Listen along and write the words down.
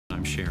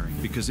I'm sharing,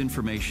 because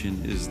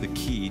information is the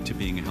key to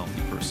being a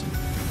healthy person.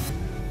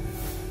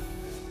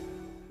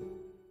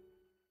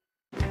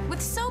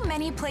 With so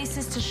many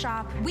places to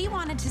shop, we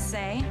wanted to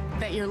say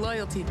that your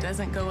loyalty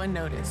doesn't go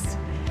unnoticed.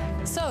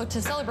 So,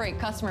 to celebrate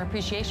Customer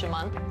Appreciation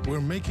Month,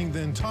 we're making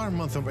the entire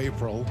month of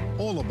April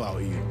all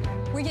about you.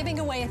 We're giving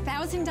away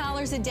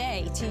 $1,000 a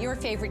day to your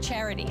favorite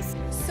charities.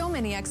 So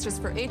many extras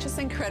for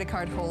HSN credit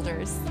card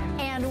holders.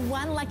 And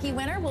one lucky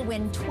winner will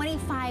win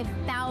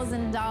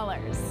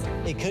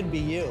 $25,000. It could be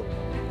you.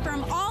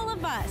 From all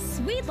of us,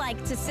 we'd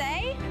like to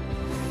say...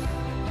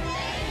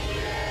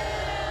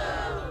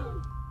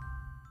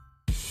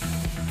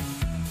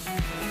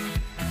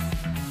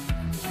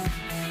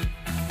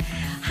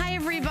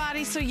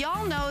 So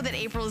y'all know that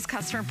April is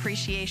Customer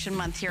Appreciation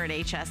Month here at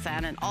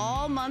HSN, and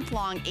all month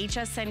long,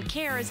 HSN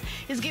Cares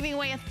is giving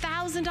away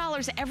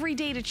 $1,000 every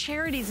day to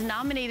charities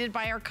nominated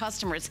by our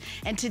customers.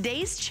 And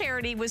today's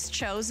charity was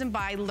chosen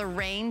by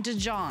Lorraine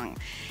DeJong.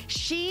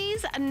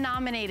 She's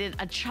nominated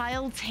a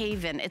Child's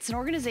Haven. It's an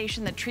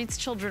organization that treats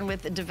children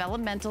with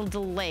developmental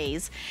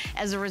delays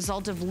as a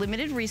result of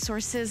limited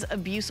resources,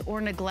 abuse, or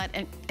neglect,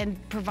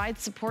 and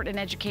provides support and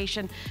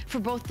education for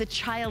both the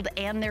child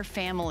and their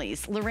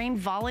families. Lorraine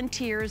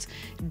volunteers,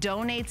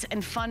 donates,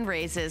 and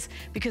fundraises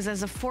because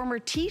as a former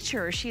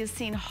teacher, she has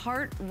seen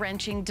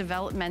heart-wrenching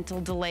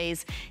developmental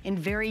delays in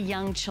very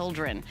young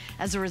children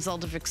as a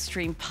result of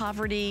extreme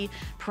poverty,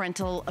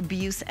 parental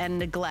abuse, and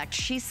neglect.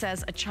 She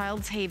says a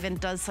Child's Haven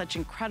does such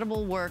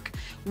incredible work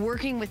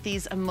working with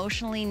these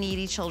emotionally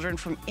needy children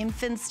from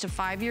infants to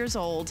 5 years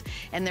old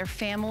and their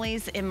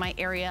families in my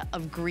area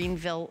of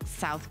Greenville,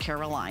 South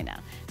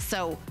Carolina.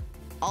 So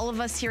all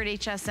of us here at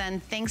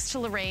HSN, thanks to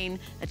Lorraine,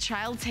 a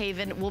Child's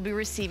Haven will be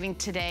receiving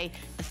today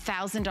a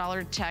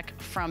 $1,000 check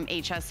from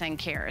HSN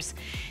Cares.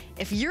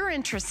 If you're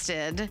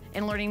interested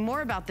in learning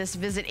more about this,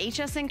 visit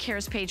HSN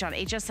Cares page on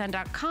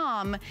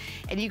hsn.com,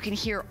 and you can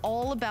hear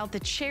all about the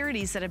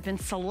charities that have been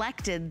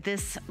selected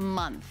this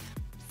month.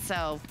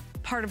 So,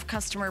 part of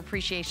customer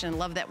appreciation.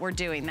 Love that we're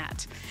doing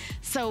that.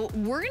 So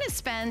we're gonna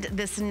spend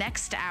this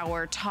next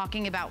hour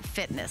talking about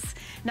fitness.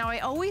 Now, I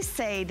always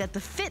say that the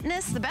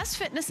best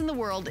fitness in the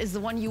world is the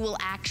one you will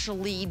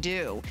actually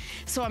do.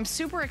 So I'm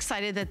super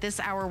excited that this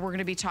hour we're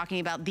gonna be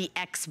talking about the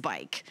X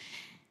Bike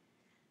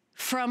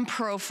from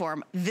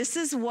ProForm. This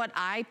is what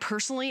I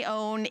personally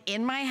own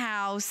in my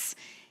house.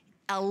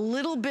 A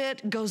little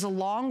bit goes a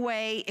long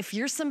way. If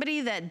you're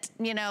somebody that,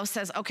 you know,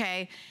 says,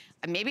 okay,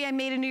 maybe I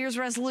made a New Year's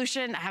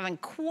resolution, I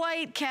haven't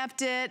quite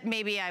kept it.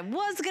 Maybe I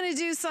was gonna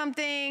do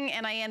something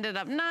and I ended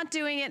up not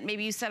doing it.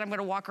 Maybe you said I'm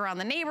gonna walk around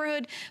the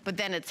neighborhood, but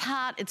then it's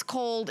hot, it's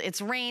cold, it's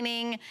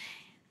raining.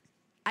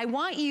 I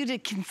want you to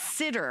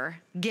consider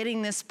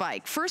getting this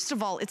bike. First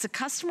of all, it's a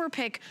customer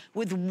pick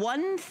with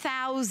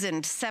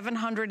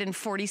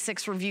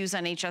 1,746 reviews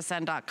on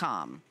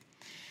hsn.com.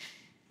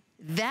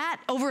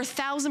 That, over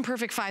 1,000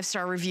 perfect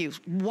 5-star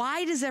reviews.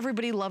 Why does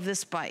everybody love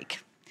this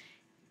bike?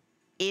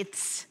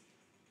 It's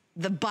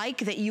the bike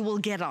that you will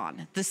get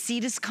on. The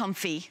seat is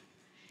comfy.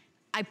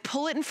 I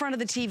pull it in front of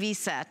the TV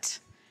set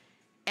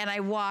and I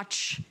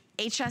watch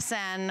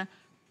HSN,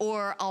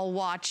 or I'll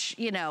watch,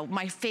 you know,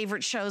 my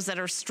favorite shows that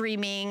are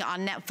streaming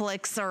on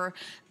Netflix,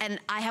 and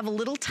I have a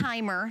little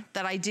timer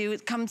that I do.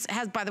 It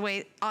has, by the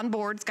way, on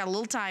board, it's got a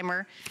little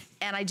timer,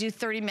 and I do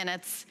 30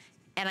 minutes,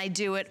 and I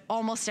do it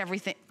almost every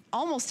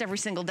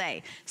single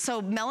day.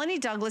 So Melanie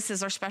Douglas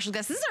is our special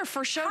guest. This is our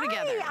first show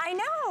together. I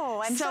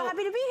know. I'm so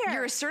happy to be here.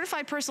 You're a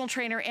certified personal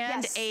trainer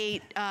and yes. a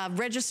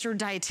registered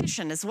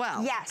dietitian as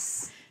well.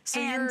 Yes. So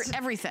you're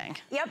everything.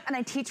 Yep, and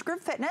I teach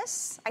group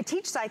fitness. I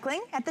teach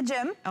cycling at the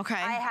gym. Okay.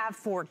 I have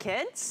 4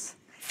 kids.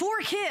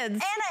 4 kids?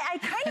 And I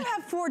kind of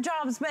have 4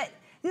 jobs, but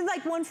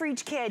like one for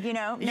each kid, you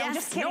know? No, yes,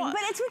 just kidding. No, but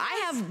it's because I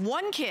have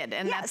 1 kid,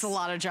 and that's a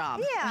lot of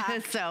job. Yeah.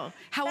 So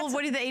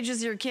what are the ages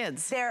of your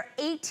kids? They're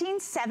 18,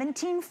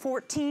 17,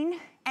 14,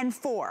 and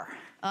 4.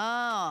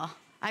 Oh.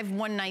 I have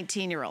 1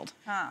 19-year-old.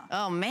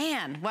 Oh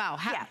man, wow.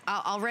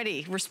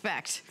 Already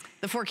respect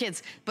the 4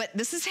 kids. But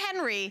this is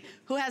Henry,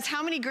 who has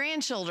how many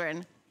grandchildren?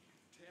 10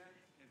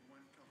 and 1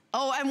 coming.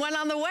 Oh, and 1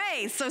 on the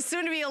way, so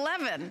soon to be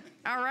 11.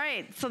 All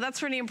right, so that's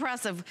pretty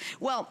impressive.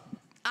 Well,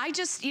 I've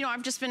just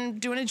been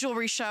doing a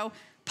jewelry show,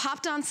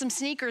 popped on some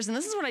sneakers, and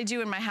this is what I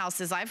do in my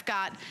house is I've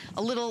got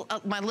a little,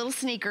 my little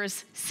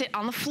sneakers sit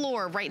on the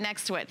floor right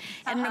next to it.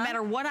 And no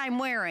matter what I'm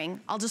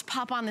wearing, I'll just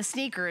pop on the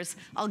sneakers,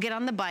 I'll get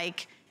on the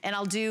bike, and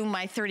I'll do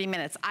my 30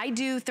 minutes. I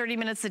do 30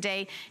 minutes a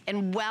day,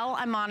 and while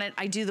I'm on it,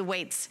 I do the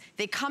weights.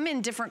 They come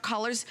in different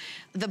colors,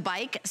 the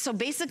bike, so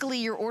basically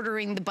you're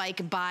ordering the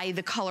bike by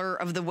the color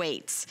of the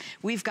weights.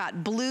 We've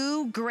got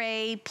blue,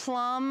 gray,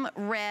 plum,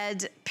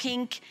 red,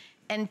 pink,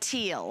 and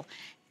teal.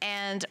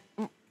 And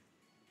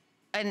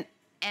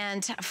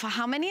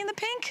how many in the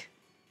pink?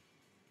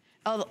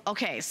 Oh,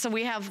 okay, so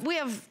we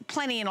have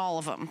plenty in all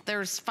of them.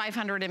 There's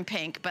 500 in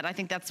pink, but I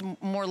think that's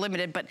more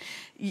limited, but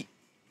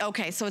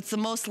Okay, so it's the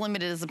most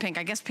limited is the pink.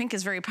 I guess pink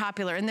is very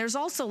popular. And there's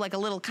also like a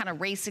little kind of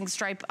racing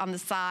stripe on the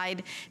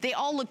side. They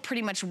all look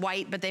pretty much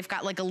white, but they've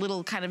got like a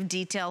little kind of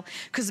detail.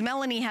 Because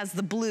Melanie has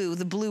the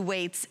blue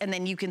weights, and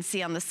then you can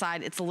see on the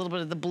side, it's a little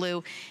bit of the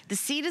blue. The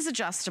seat is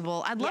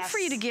adjustable. I'd love for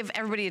you to give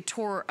everybody a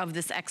tour of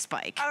this X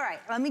Bike. All right,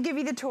 let me give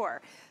you the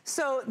tour.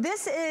 So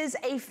this is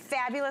a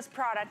fabulous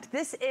product.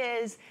 This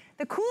is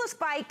the coolest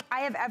bike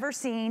I have ever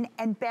seen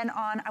and been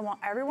on. I want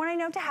everyone I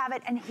know to have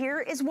it, and here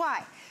is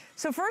why.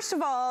 So first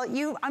of all,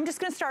 I'm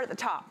just gonna start at the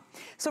top.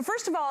 So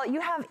first of all,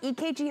 you have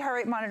EKG heart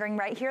rate monitoring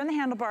right here in the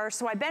handlebars.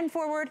 So I bend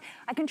forward,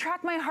 I can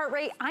track my heart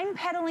rate. I'm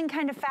pedaling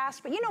kind of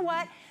fast, but you know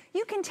what?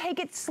 You can take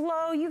it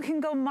slow, you can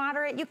go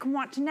moderate, you can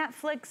watch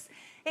Netflix.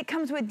 It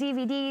comes with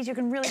DVDs, you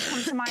can really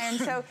come to mind.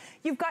 So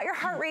you've got your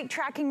heart rate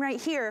tracking right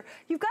here.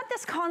 You've got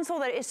this console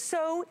that is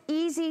so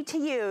easy to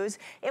use.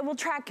 It will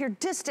track your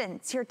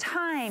distance, your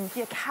time,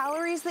 your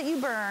calories that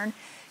you burn,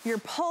 your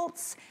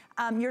pulse,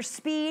 your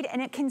speed, and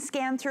it can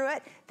scan through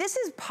it. This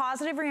is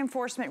positive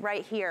reinforcement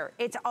right here.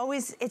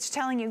 It's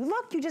telling you,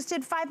 look, you just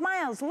did 5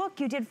 miles.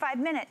 Look, you did 5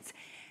 minutes.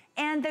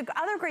 And the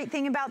other great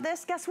thing about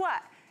this, guess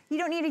what? You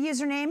don't need a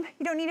username.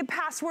 You don't need a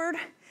password.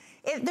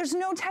 There's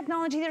no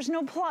technology, there's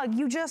no plug.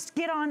 You just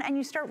get on and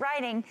you start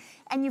riding,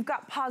 and you've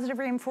got positive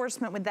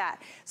reinforcement with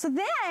that. So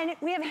then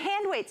we have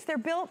hand weights. They're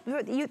built,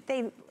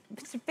 they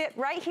fit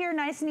right here,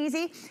 nice and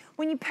easy.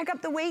 When you pick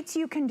up the weights,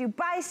 you can do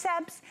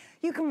biceps,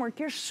 you can work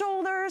your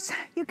shoulders,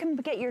 you can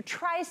get your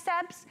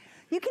triceps,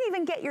 you can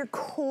even get your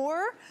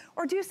core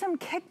or do some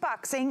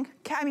kickboxing.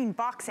 I mean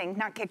boxing,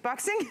 not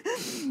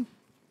kickboxing.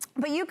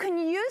 But you can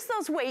use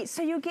those weights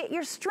so you get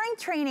your strength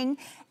training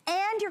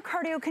and your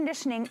cardio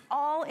conditioning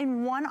all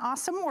in one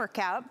awesome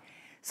workout.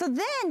 So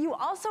then you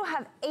also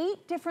have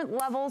 8 different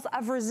levels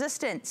of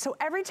resistance. So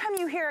every time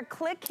you hear a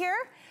click here,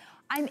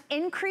 I'm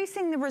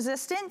increasing the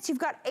resistance. You've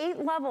got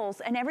 8 levels,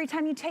 and every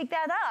time you take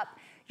that up,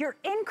 you're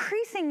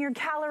increasing your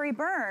calorie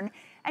burn,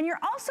 and you're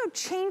also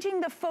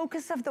changing the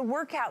focus of the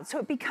workout so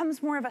it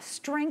becomes more of a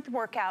strength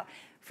workout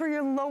for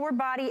your lower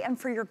body and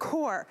for your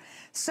core.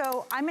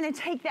 So I'm gonna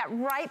take that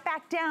right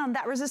back down.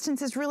 That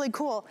resistance is really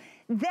cool.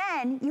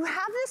 Then you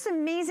have this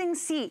amazing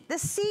seat. The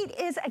seat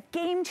is a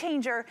game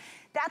changer.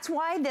 That's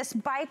why this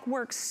bike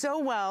works so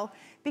well,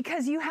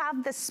 because you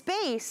have the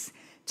space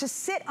to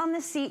sit on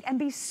the seat and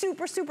be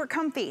super, super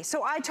comfy.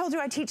 So I told you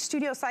I teach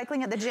studio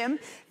cycling at the gym.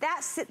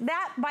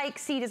 That bike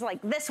seat is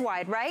like this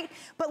wide, right?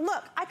 But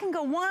look, I can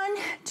go 1,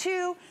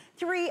 2,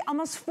 3,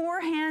 almost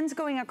 4 hands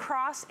going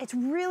across. It's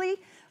really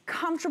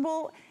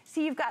comfortable.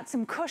 See, you've got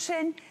some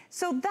cushion.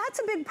 So that's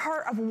a big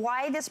part of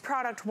why this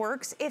product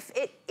works.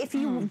 If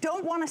you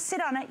don't want to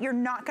sit on it, you're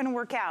not going to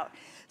work out.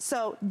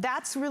 So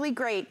that's really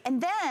great.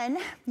 And then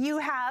you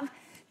have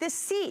this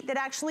seat that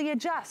actually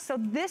adjusts. So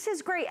this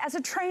is great as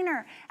a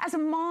trainer, as a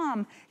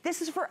mom.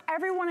 This is for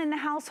everyone in the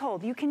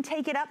household. You can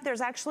take it up.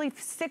 There's actually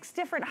 6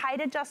 different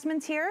height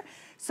adjustments here.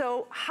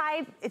 So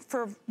high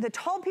for the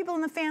tall people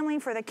in the family,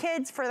 for the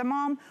kids, for the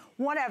mom,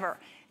 whatever.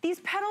 These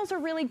pedals are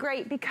really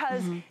great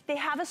because they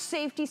have a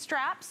safety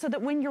strap so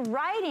that when you're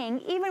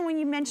riding, even when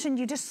you mentioned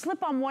you just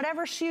slip on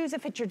whatever shoes,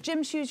 if it's your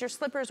gym shoes, your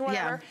slippers,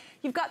 whatever,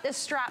 you've got this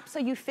strap so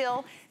you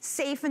feel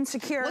safe and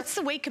secure. What's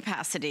the weight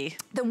capacity?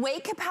 The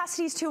weight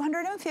capacity is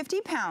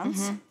 250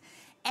 pounds.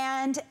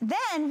 And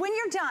then when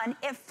you're done,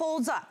 it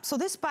folds up. So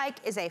this bike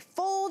is a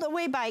fold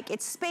away bike.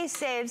 It space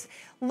saves.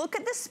 Look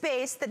at the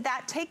space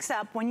that takes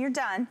up when you're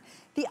done.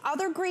 The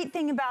other great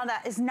thing about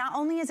that is not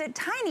only is it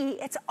tiny,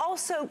 it's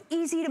also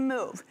easy to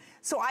move.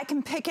 So I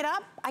can pick it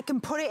up, I can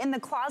put it in the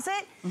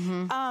closet.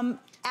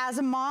 As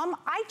a mom,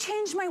 I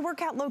changed my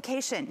workout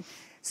location.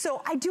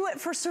 So I do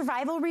it for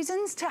survival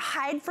reasons, to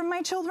hide from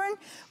my children,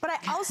 but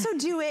I also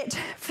do it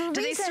for reasons.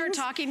 Do they start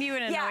talking to you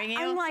and annoying you?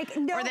 I'm like,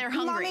 no, or they're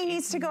hungry. Mommy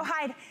needs to go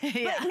hide. But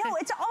no,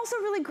 it's also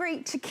really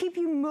great to keep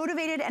you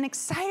motivated and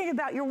excited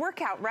about your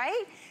workout,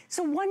 right?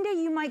 So one day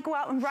you might go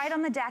out and ride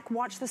on the deck,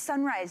 watch the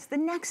sunrise. The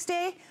next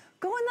day,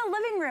 go in the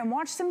living room,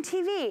 watch some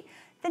TV.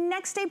 The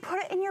next day, put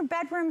it in your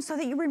bedroom so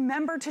that you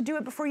remember to do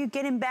it before you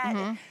get in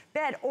bed,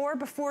 or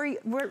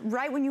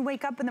right when you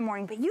wake up in the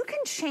morning. But you can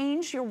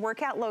change your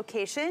workout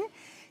location.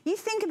 You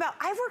think about,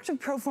 I've worked with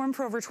ProForm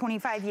for over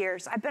 25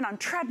 years. I've been on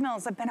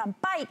treadmills, I've been on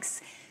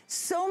bikes,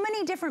 so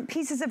many different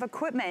pieces of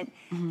equipment.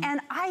 And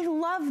I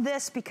love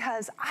this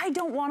because I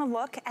don't want to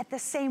look at the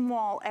same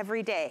wall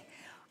every day.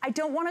 I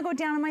don't want to go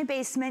down in my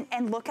basement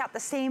and look at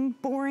the same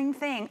boring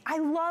thing. I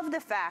love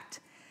the fact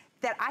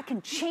that I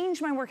can change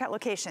my workout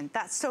location.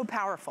 That's so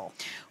powerful.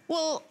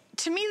 Well,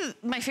 to me,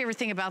 my favorite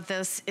thing about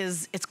this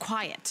is it's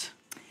quiet.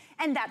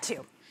 And that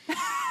too.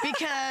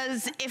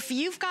 Because if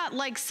you've got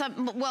like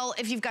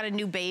if you've got a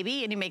new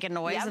baby and you make a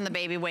noise and the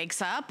baby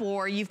wakes up,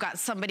 or you've got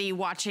somebody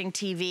watching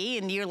TV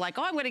and you're like,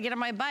 oh, I'm gonna get on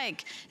my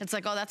bike. It's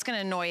like, oh, that's gonna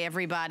annoy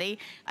everybody.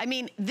 I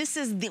mean, this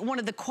is one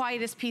of the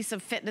quietest piece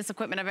of fitness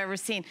equipment I've ever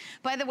seen.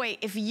 By the way,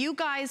 if you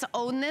guys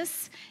own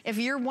this, if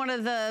you're one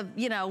of the,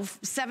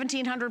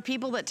 1,700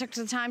 people that took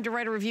the time to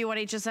write a review on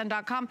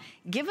hsn.com,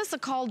 give us a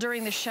call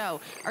during the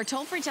show. Our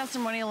toll-free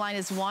testimonial line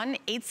is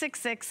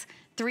 1-866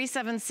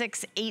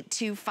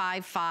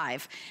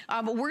 376-8255.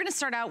 But we're gonna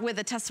start out with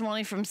a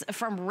testimony from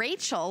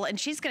Rachel, and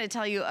she's gonna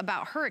tell you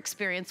about her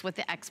experience with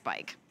the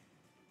X-Bike.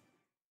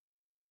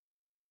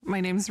 My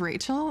name's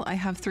Rachel. I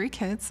have 3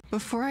 kids.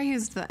 Before I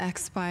used the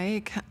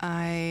X-Bike,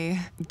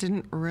 I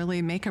didn't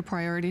really make a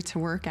priority to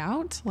work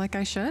out like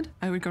I should.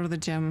 I would go to the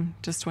gym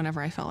just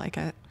whenever I felt like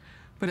it.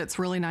 But it's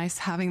really nice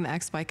having the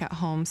X-Bike at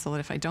home so that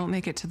if I don't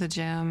make it to the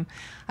gym,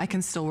 I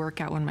can still work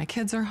out when my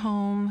kids are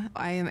home.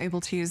 I am able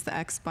to use the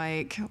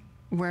X-Bike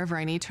wherever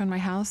I need to in my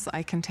house.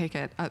 I can take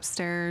it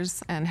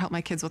upstairs and help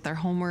my kids with their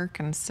homework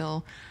and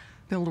still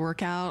be able to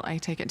work out. I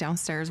take it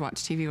downstairs,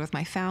 watch TV with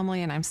my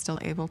family, and I'm still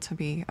able to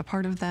be a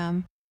part of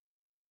them.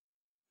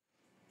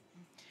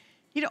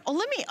 You know,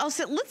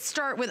 let's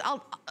start with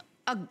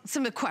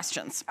some of the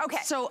questions. Okay.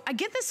 So I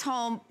get this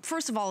home,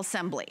 first of all,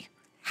 assembly.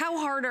 How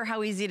hard or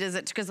how easy is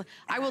it? Because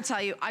I will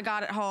tell you, I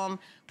got it home,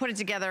 put it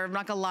together, I'm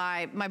not gonna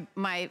lie,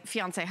 my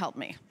fiance helped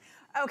me.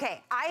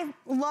 Okay, I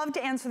love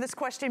to answer this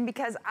question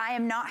because I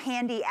am not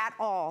handy at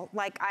all.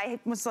 Like, I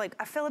was like,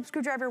 a Phillips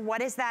screwdriver,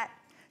 what is that?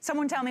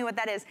 Someone tell me what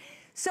that is.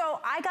 So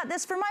I got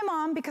this for my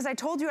mom because I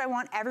told you I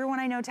want everyone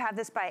I know to have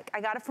this bike.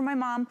 I got it for my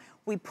mom.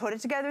 We put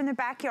it together in the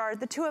backyard,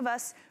 the 2 of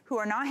us who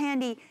are not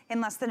handy,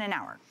 in less than an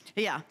hour.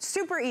 Yeah.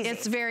 Super easy.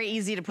 It's very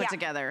easy to put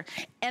together.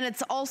 And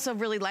it's also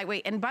really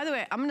lightweight. And by the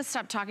way, I'm gonna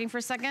stop talking for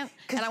a second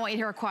and I want you to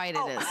hear how quiet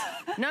it is.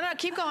 No,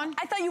 keep going.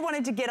 I thought you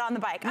wanted to get on the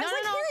bike. I was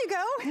like, here you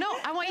go. No,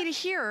 I want you to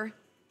hear.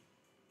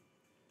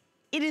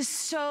 It is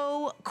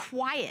so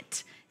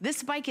quiet.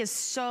 This bike is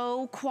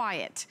so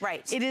quiet.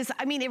 Right. It is,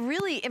 I mean,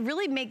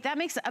 that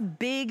makes a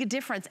big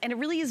difference. And it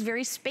really is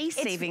very space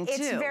saving too.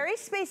 It's very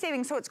space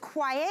saving. So it's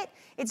quiet,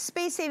 it's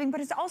space saving,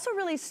 but it's also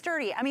really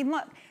sturdy. I mean,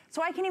 look,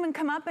 so I can even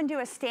come up and do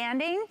a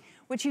standing,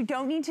 which you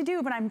don't need to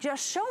do, but I'm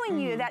just showing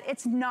you that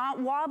it's not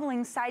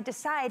wobbling side to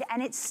side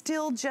and it's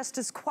still just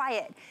as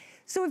quiet.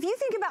 So if you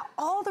think about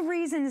all the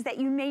reasons that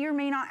you may or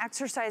may not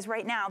exercise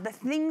right now, the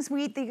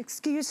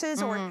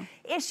excuses or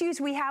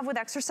issues we have with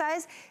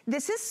exercise,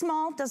 this is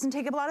small, doesn't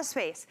take up a lot of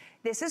space.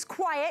 This is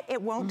quiet,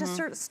 it won't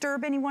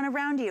disturb anyone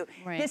around you.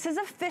 Right. This is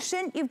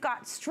efficient, you've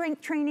got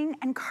strength training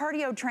and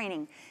cardio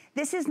training.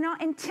 This is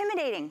not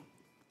intimidating.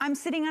 I'm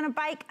sitting on a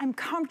bike, I'm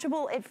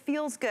comfortable, it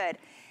feels good.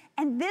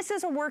 And this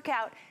is a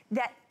workout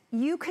that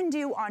you can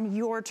do on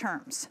your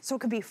terms. So it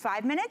could be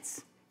 5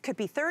 minutes, could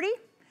be 30,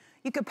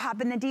 you could pop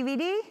in the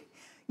DVD,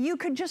 you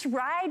could just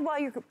ride while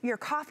your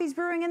coffee's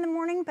brewing in the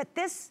morning, but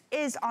this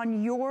is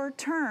on your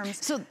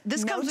terms. So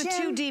this comes with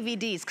 2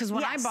 DVDs, because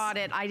when I bought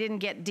it, I didn't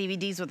get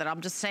DVDs with it.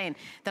 I'm just saying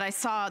that I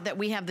saw that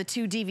we have the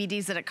 2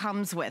 DVDs that it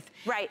comes with.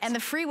 Right. And the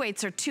free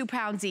weights are 2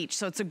 pounds each,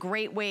 so it's a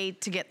great way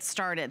to get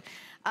started.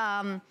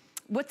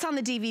 What's on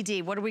the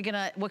DVD? What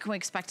can we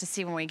expect to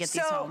see when we get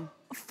these home?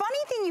 Funny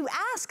thing you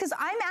ask, because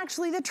I'm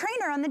actually the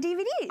trainer on the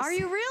DVDs. Are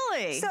you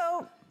really?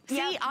 So,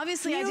 see,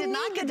 obviously I did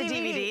not get the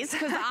DVDs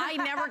because I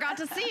never got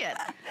to see it.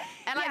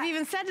 And I've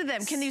even said to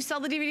them, can you sell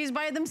the DVDs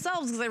by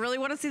themselves? Because I really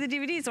want to see the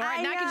DVDs. So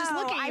right now I can just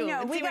look at you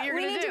and see what you're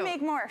going to do. We need to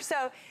make more.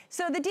 So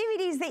the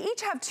DVDs, they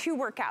each have 2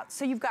 workouts.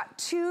 So you've got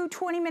 2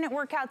 20-minute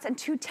workouts and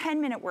 2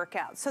 10-minute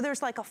workouts. So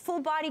there's like a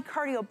full body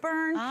cardio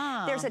burn.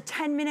 There's a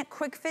 10-minute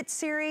quick fit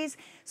series.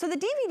 So the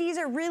DVDs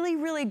are really,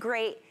 really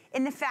great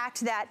in the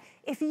fact that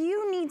if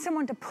you need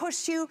someone to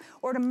push you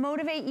or to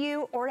motivate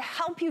you or to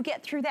help you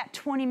get through that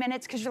 20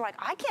 minutes because you're like,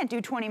 I can't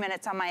do 20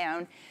 minutes on my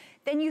own,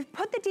 then you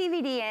put the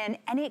DVD in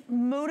and it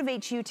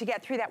motivates you to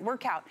get through that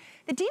workout.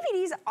 The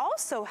DVDs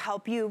also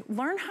help you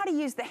learn how to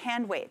use the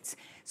hand weights.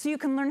 So you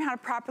can learn how to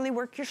properly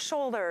work your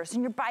shoulders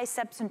and your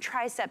biceps and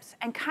triceps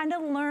and kind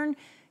of learn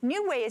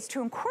new ways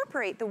to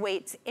incorporate the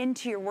weights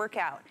into your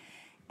workout.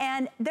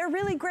 And they're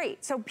really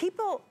great. So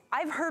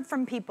I've heard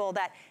from people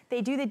that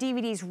they do the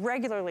DVDs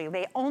regularly.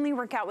 They only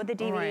work out with the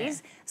DVDs.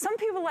 Right. Some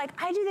people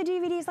I do the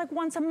DVDs like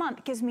once a month.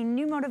 It gives me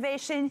new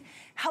motivation,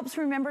 helps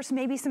remember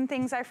maybe some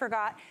things I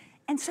forgot.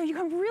 And so you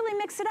can really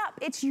mix it up.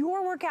 It's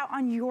your workout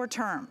on your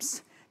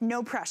terms.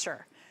 No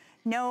pressure.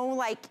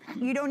 No,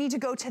 you don't need to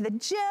go to the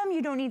gym.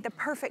 You don't need the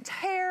perfect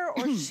hair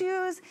or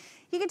shoes.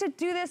 You get to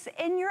do this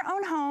in your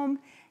own home.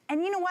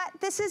 And you know what?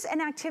 This is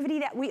an activity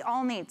that we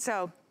all need.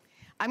 So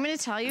I'm going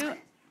to tell you,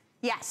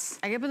 yes.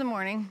 I get up in the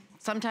morning.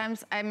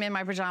 Sometimes I'm in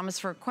my pajamas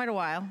for quite a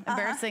while,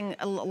 embarrassing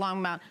a long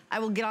amount. I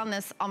will get on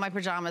this on my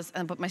pajamas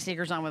and put my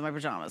sneakers on with my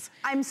pajamas.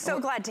 I'm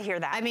so glad to hear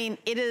that. I mean,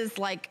 it is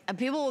like,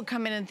 people will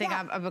come in and think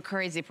I'm a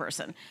crazy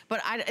person,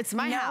 but it's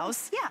my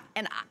house. Yeah.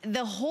 And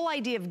the whole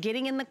idea of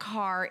getting in the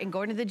car and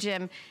going to the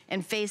gym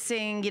and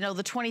facing, the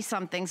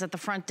 20-somethings at the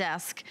front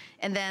desk,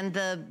 and then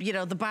the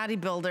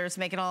bodybuilders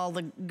making all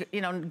the,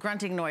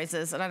 grunting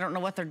noises, and I don't know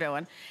what they're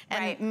doing.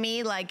 And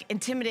me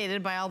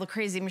intimidated by all the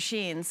crazy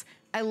machines.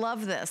 I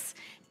love this.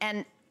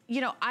 And,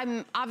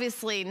 I'm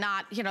obviously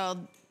not,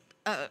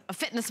 a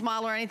fitness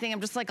model or anything.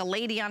 I'm just like a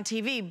lady on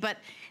TV. But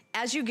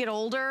as you get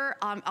older,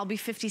 I'll be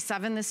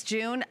 57 this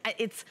June.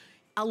 It's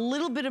a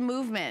little bit of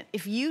movement.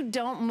 If you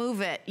don't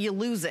move it, you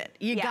lose it.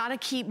 You gotta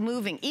keep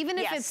moving. Even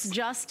if it's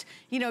just,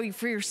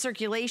 for your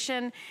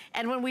circulation.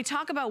 And when we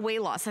talk about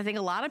weight loss, I think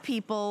a lot of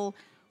people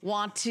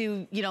want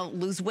to,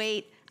 lose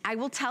weight. I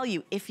will tell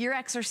you, if you're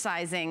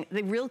exercising,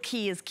 the real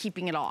key is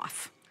keeping it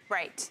off.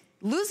 Right.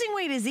 Losing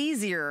weight is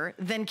easier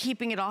than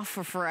keeping it off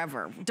for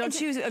forever. Don't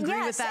you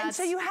agree with that? And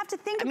so you have to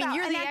think about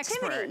you're an the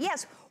activity. expert.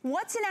 Yes.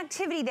 What's an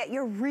activity that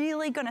you're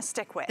really going to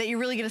stick with? That you're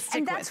really going to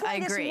stick with. And that's why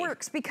this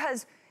works,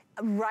 because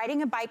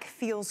riding a bike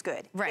feels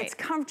good. Right. It's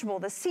comfortable.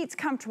 The seat's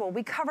comfortable.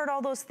 We covered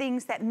all those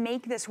things that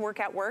make this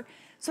workout work.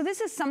 So this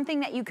is something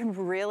that you can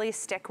really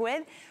stick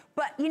with.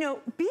 But, you know,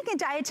 being a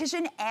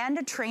dietitian and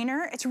a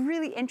trainer, it's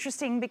really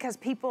interesting because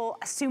people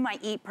assume I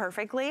eat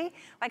perfectly.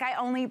 Like I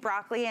only eat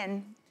broccoli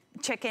and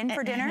chicken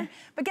for dinner.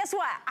 But guess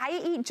what?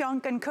 I eat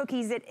junk and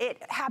cookies.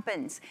 It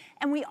happens.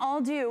 And we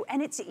all do.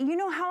 And it's, you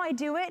know how I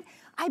do it?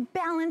 I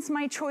balance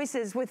my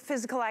choices with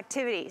physical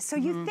activity. So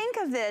you think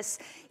of this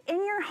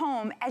in your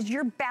home as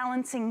your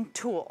balancing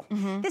tool.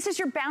 This is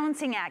your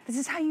balancing act. This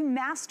is how you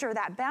master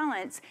that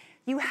balance.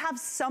 You have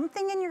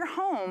something in your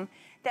home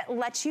that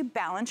lets you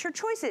balance your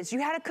choices.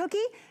 You had a cookie?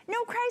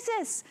 No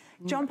crisis.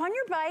 Jump on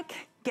your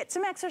bike, get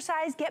some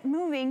exercise, get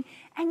moving,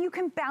 and you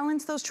can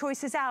balance those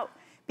choices out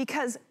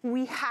because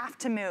we have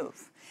to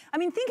move. I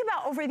mean, think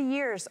about over the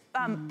years,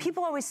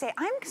 people always say,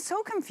 I'm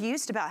so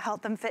confused about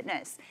health and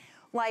fitness.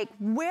 Like,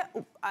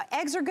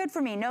 eggs are good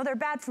for me. No, they're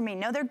bad for me.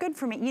 No, they're good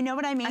for me. You know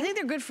what I mean? I think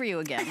they're good for you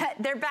again.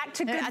 They're back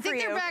to good for you. I think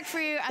they're back for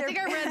you. I think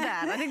I read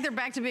that. I think they're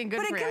back to being good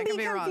for you. But it can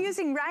be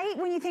confusing, right?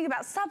 When you think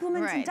about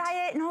supplements and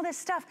diet and all this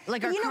stuff.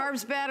 Like, are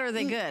carbs bad or are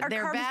they good?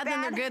 They're bad,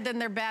 then they're good, then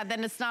they're bad.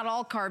 Then it's not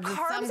all carbs, it's some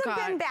carbs. Carbs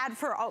have been bad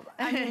for all,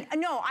 I mean,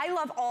 no, I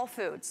love all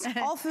foods.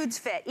 All foods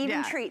fit,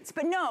 even treats.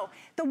 But no,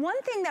 the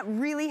one thing that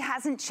really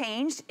hasn't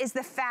changed is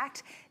the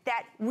fact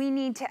that we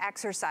need to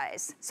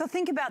exercise. So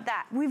think about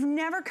that. We've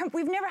never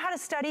had a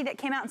study that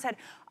came out and said,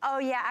 oh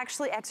yeah,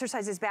 actually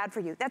exercise is bad for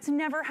you. That's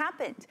never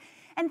happened.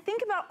 And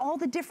think about all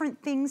the different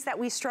things that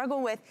we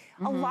struggle with.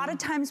 A lot of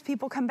times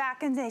people come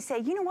back and they say,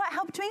 you know what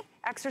helped me?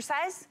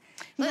 Exercise.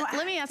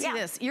 Let me ask you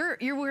this.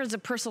 You're as a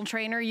personal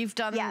trainer, you've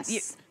done,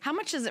 how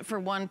much is it for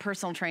one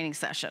personal training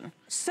session?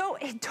 So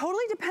it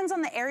totally depends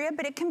on the area,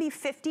 but it can be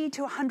 50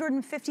 to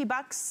 150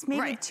 bucks,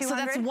 maybe 200. So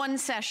that's one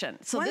session.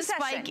 So this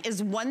bike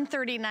is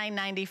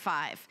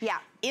 $139.95. Yeah.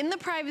 In the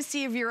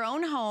privacy of your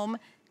own home,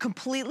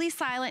 completely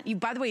silent. You,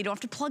 by the way, you don't have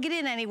to plug it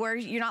in anywhere.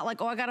 You're not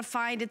like, oh, I gotta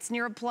find it's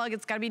near a plug.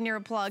 It's gotta be near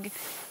a plug.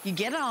 You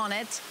get on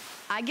it.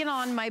 I get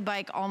on my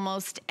bike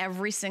almost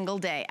every single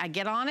day. I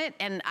get on it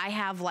and I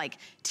have like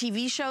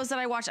TV shows that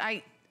I watch.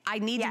 I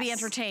need to be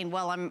entertained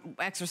while I'm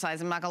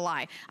exercising, I'm not gonna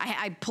lie.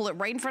 I pull it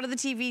right in front of the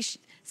TV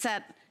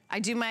set. I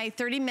do my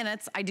 30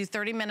 minutes. I do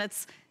 30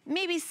 minutes,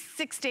 maybe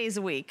 6 days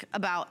a week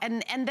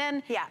and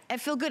then I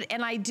feel good.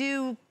 And I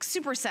do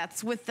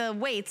supersets with the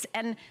weights,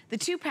 and the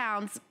 2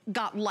 pounds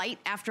got light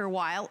after a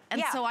while.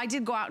 And so I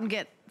did go out and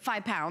get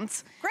 5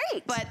 pounds.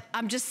 Great. But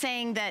I'm just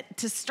saying that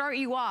to start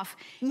you off,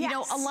 you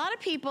know, a lot of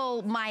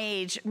people my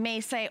age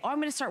may say, oh, I'm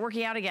gonna start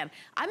working out again.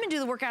 I'm gonna do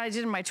the workout I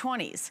did in my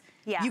 20s.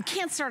 Yeah. You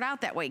can't start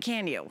out that way,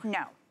 can you?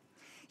 No.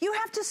 You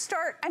have to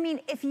start, I mean,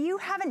 if you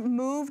haven't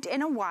moved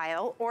in a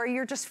while, or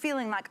you're just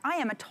feeling like, I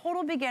am a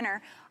total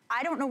beginner,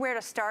 I don't know where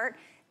to start,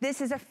 this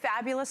is a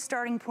fabulous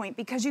starting point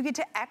because you get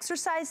to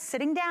exercise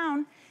sitting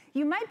down.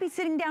 You might be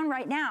sitting down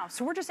right now,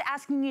 so we're just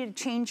asking you to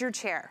change your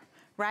chair,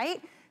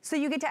 right? So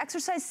you get to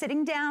exercise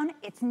sitting down.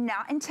 It's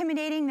not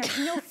intimidating. There's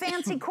no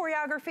fancy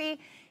choreography.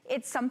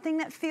 It's something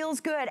that feels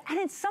good, and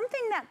it's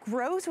something that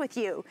grows with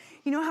you.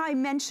 You know how I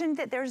mentioned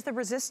that there's the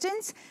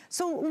resistance?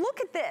 So look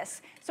at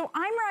this. So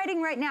I'm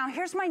riding right now.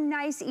 Here's my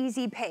nice,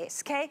 easy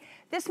pace, okay?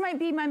 This might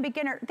be my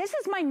beginner. This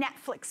is my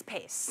Netflix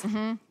pace,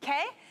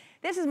 okay?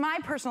 This is my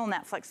personal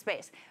Netflix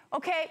pace.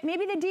 Okay,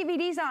 maybe the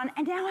DVD's on,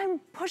 and now I'm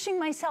pushing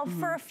myself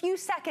for a few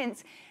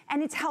seconds,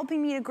 and it's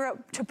helping me to grow,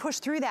 to push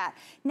through that.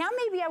 Now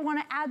maybe I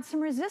wanna add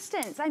some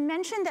resistance. I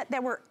mentioned that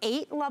there were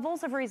 8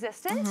 levels of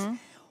resistance.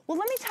 Well,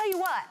 let me tell you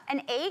what,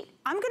 an 8,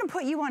 I'm gonna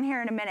put you on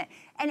here in a minute.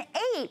 An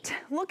 8,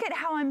 look at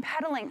how I'm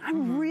pedaling.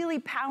 I'm really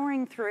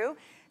powering through.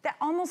 That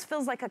almost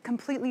feels like a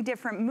completely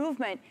different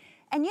movement.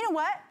 And you know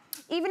what?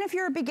 Even if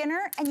you're a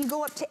beginner and you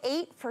go up to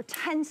 8 for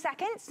 10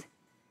 seconds,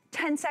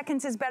 10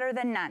 seconds is better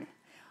than none.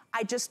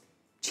 I just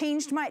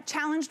challenged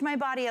my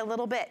body a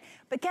little bit.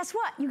 But guess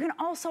what? You can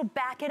also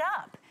back it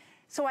up.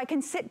 So I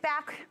can sit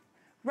back,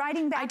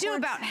 riding backwards. I do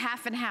about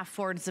half and half,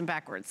 forwards and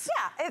backwards.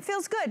 Yeah, it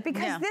feels good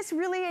because this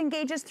really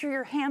engages through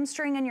your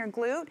hamstring and your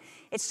glute.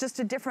 It's just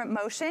a different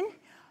motion.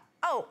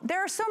 Oh, there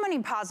are so many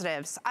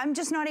positives. I'm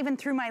just not even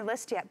through my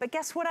list yet. But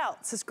guess what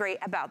else is great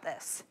about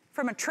this?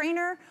 From a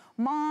trainer,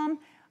 mom,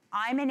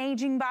 I'm an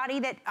aging body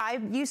that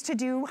I used to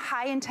do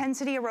high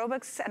intensity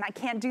aerobics and I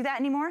can't do that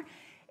anymore.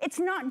 It's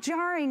not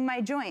jarring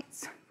my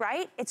joints,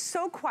 right? It's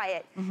so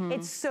quiet,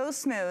 it's so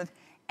smooth.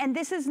 And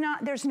this is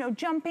not, there's no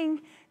jumping,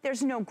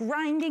 there's no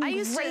grinding,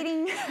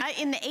 grating.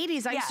 In the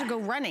 80s, I used to go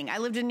running. I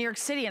lived in New York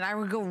City and I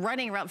would go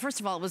running around. First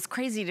of all, it was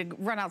crazy to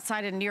run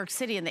outside in New York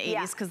City in the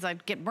 80s because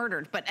I'd get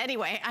murdered. But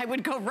anyway, I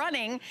would go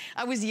running.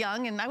 I was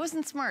young and I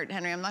wasn't smart,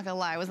 Henry. I'm not gonna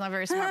lie, I was not a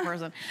very smart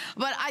person.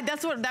 But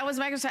that was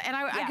my exercise. And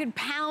I could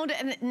pound,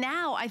 and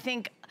now I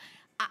think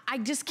I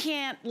just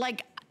can't,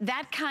 like,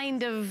 that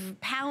kind of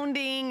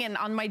pounding and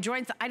on my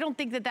joints, I don't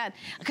think that,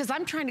 because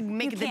I'm trying to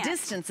make the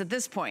distance at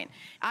this point.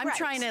 I'm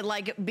trying to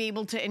like be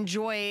able to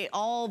enjoy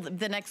all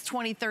the next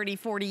 20, 30,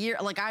 40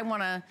 years. Like I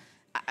wanna,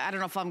 I don't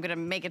know if I'm gonna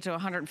make it to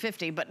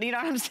 150, but you know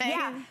what I'm saying?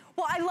 Yeah,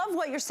 well, I love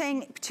what you're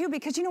saying too,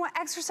 because you know what,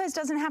 exercise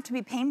doesn't have to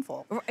be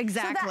painful.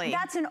 Exactly. So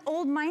that's an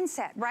old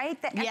mindset,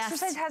 right? That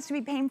exercise has to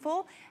be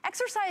painful.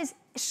 Exercise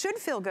should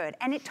feel good,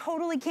 and it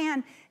totally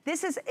can.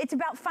 It's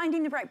about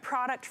finding the right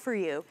product for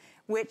you,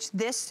 which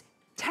this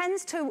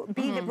tends to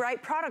be the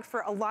right product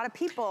for a lot of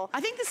people.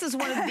 I think this is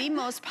one of the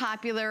most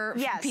popular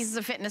pieces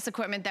of fitness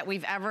equipment that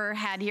we've ever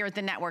had here at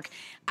the network.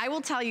 I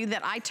will tell you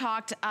that I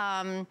talked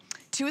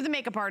two of the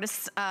makeup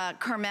artists,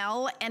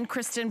 Carmel and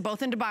Kristen,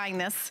 both into buying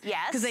this.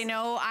 Yes. Because they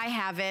know I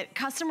have it.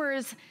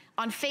 Customers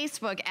on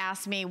Facebook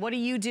ask me, what are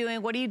you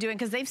doing? What are you doing?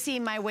 Because they've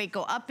seen my weight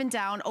go up and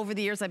down over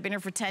the years. I've been here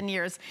for 10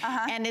 years.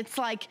 And it's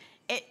like,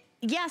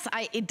 yes,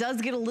 it does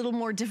get a little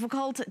more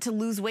difficult to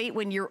lose weight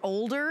when you're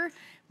older.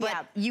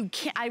 But you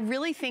can't, I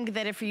really think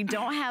that if you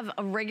don't have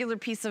a regular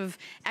piece of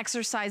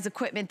exercise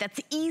equipment that's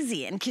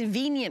easy and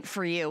convenient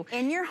for you.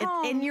 In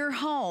your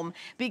home.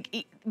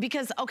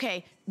 Because,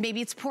 okay,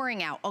 maybe it's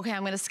pouring out. Okay,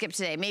 I'm gonna skip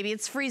today. Maybe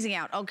it's freezing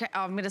out. Okay,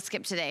 I'm gonna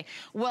skip today.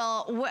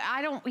 Well,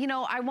 I don't, you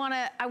know, I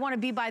wanna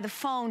be by the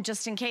phone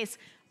just in case.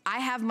 I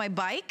have my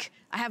bike.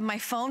 I have my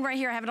phone right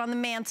here. I have it on the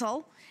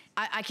mantle.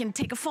 I can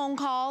take a phone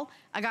call.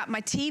 I got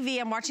my TV,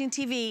 I'm watching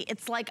TV.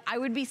 It's like I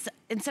would be,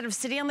 instead of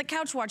sitting on the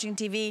couch watching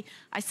TV,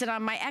 I sit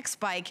on my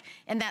X-Bike,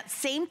 and that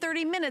same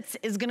 30 minutes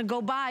is gonna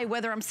go by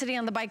whether I'm sitting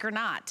on the bike or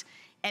not.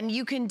 And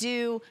you can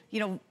do, you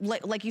know,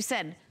 like you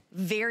said,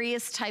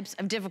 various types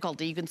of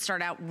difficulty. You can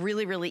start out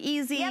really, really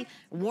easy,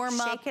 warm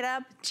up,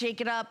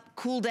 shake it up,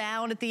 cool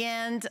down at the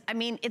end. I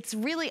mean, it's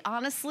really,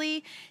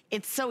 honestly,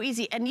 it's so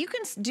easy. And you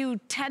can do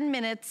 10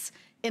 minutes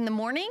in the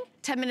morning,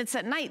 10 minutes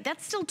at night.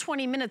 That's still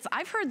 20 minutes.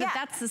 I've heard that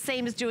that's the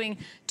same as doing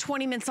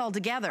 20 minutes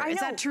altogether. Is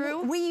that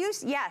true? We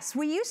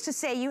used to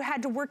say you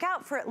had to work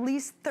out for at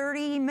least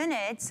 30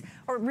 minutes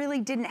or it really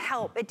didn't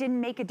help. It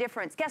didn't make a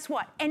difference. Guess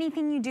what?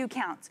 Anything you do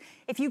counts.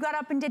 If you got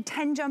up and did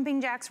 10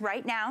 jumping jacks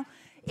right now,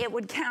 it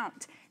would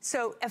count.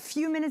 So a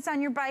few minutes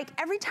on your bike,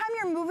 every time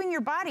you're moving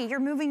your body, you're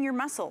moving your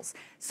muscles.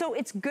 So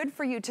it's good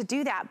for you to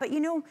do that. But you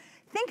know,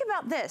 think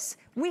about this.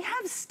 We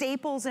have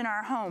staples in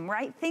our home,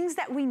 right? Things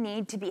that we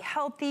need to be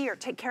healthy or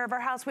take care of our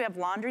house. We have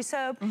laundry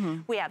soap,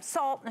 we have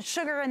salt and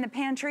sugar in the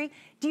pantry.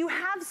 Do you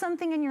have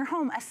something in your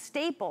home, a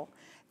staple,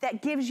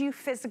 that gives you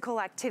physical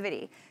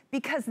activity?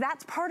 Because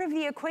that's part of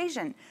the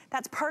equation.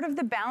 That's part of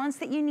the balance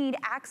that you need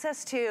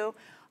access to,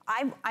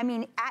 I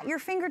mean, at your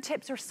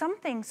fingertips or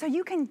something, so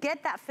you can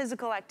get that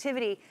physical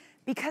activity,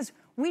 because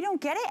we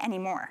don't get it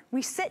anymore.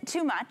 We sit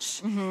too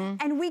much,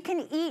 and we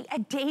can eat a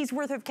day's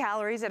worth of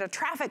calories at a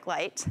traffic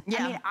light.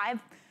 I mean,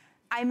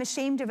 I'm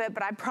ashamed of it,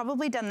 but I've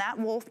probably done that,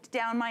 wolfed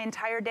down my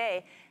entire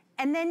day.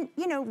 And then,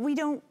 you know, we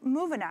don't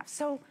move enough.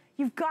 So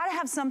you've got to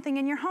have something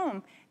in your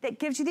home that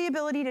gives you the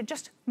ability to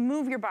just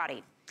move your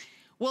body.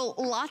 Well,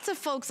 lots of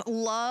folks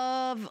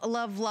love,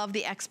 love, love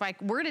the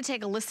X-Bike. We're gonna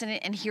take a listen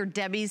and hear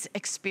Debbie's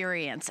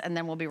experience, and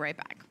then we'll be right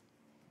back.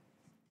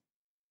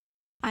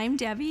 I'm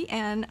Debbie,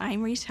 and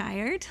I'm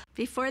retired.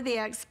 Before the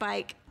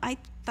X-Bike, I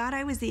thought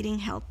I was eating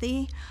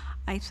healthy.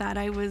 I thought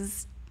I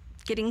was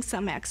getting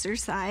some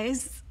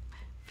exercise,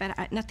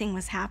 but nothing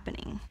was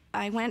happening.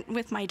 I went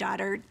with my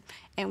daughter,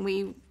 and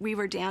we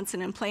were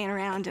dancing and playing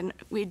around, and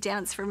we'd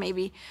dance for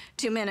maybe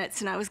 2 minutes,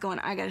 and I was going,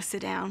 I gotta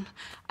sit down.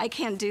 I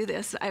can't do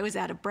this. I was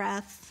out of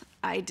breath.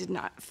 I did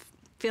not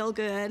feel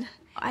good.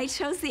 I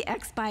chose the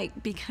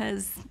X-Bike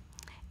because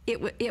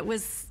it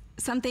was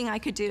something I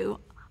could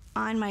do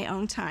on my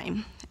own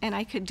time, and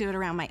I could do it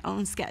around my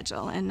own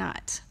schedule and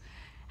not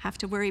have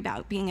to worry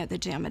about being at the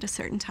gym at a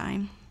certain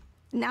time.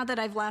 Now that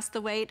I've lost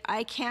the weight,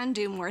 I can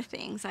do more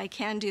things. I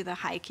can do the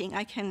hiking.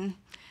 I can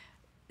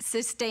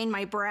sustain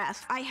my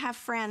breath. I have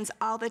friends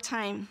all the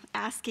time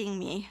asking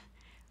me,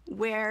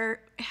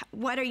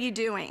 what are you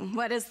doing?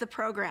 What is the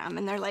program?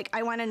 And they're like,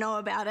 I want to know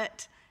about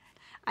it.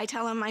 I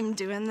tell them I'm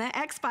doing the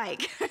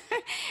X-Bike,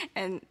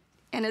 and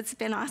it's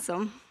been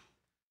awesome.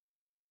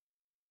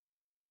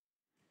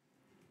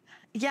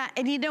 Yeah,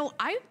 and you know,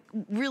 I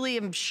really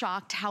am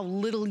shocked how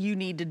little you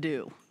need to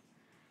do.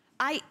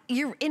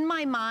 You're in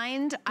my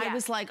mind, I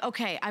was like,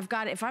 okay, I've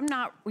got it. If I'm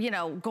not, you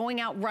know, going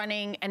out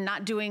running and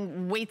not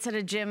doing weights at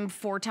a gym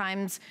 4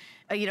 times,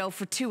 you know,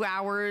 for 2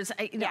 hours,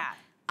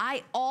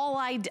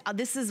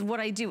 this is what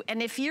I do.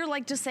 And if you're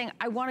like just saying,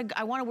 I want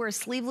to wear a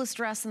sleeveless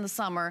dress in the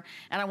summer,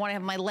 and I want to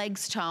have my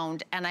legs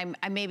toned, and I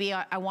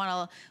want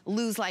to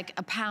lose like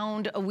a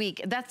pound a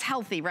week. That's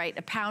healthy, right?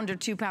 A pound or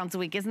 2 pounds a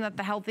week. Isn't that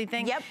the healthy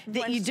thing? Yep.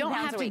 That you don't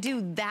have to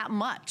do that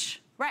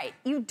much. Right,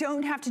 you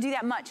don't have to do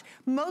that much.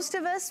 Most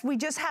of us, we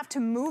just have to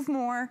move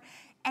more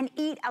and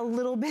eat a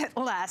little bit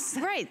less.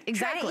 Right,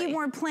 exactly. Try to eat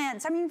more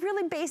plants. I mean,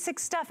 really basic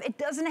stuff. It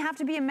doesn't have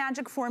to be a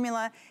magic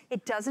formula.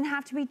 It doesn't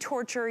have to be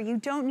torture. You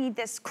don't need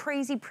this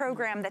crazy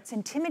program that's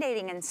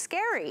intimidating and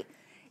scary.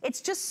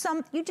 It's just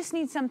you just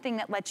need something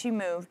that lets you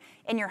move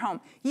in your home.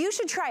 You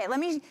should try it. Let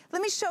me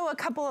show a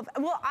couple of,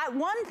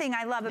 one thing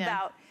I love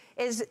about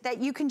is that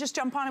you can just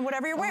jump on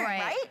whatever you're wearing,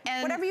 right?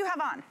 And whatever you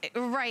have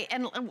on. Right,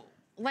 and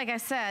like I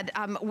said,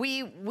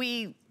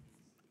 we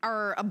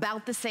are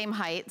about the same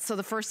height. So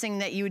the first thing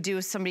that you would do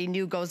if somebody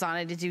new goes on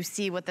it is you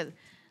see what the,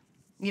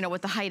 you know,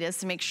 what the height is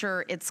to make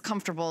sure it's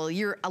comfortable.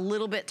 You're a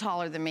little bit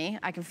taller than me.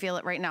 I can feel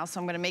it right now, so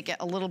I'm gonna make it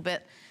a little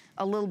bit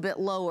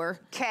lower.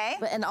 Okay.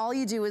 And all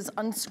you do is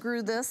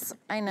unscrew this,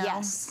 I know.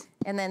 Yes.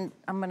 And then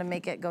I'm gonna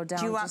make it go down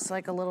just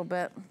like a little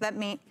bit. Let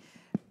me.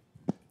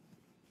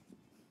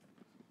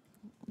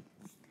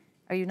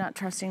 Are you not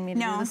trusting me to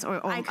do this?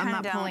 Or I'm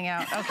not pulling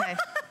out, okay.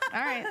 All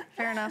right,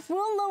 fair enough.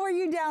 We'll lower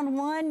you down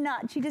 1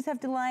 notch. You just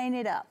have to line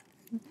it up.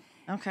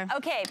 Okay.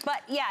 Okay,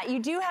 but yeah, you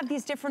do have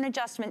these different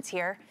adjustments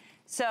here.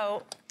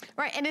 So.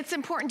 Right, and it's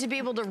important to be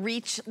able to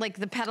reach like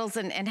the pedals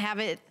and have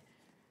it,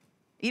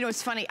 you know,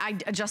 it's funny, I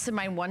adjusted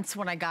mine once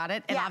when I got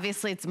it, and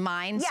obviously it's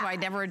mine, so I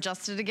never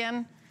adjusted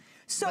again.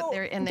 So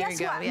there guess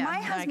you go. what? Yeah, my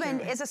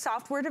husband is a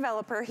software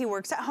developer. He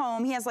works at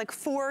home. He has like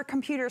 4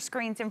 computer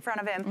screens in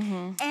front of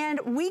him. And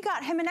we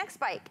got him an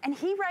X-Bike, and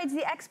he rides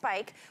the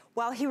X-Bike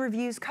while he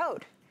reviews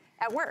code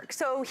at work.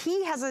 So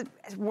he has a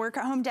work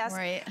at home desk.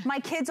 Right. My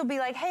kids will be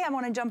like, hey, I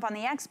want to jump on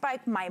the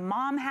X-Bike. My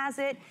mom has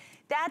it.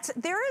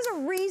 There is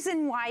a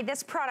reason why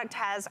this product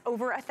has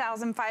over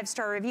 1,000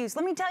 5-star reviews.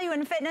 Let me tell you,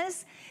 in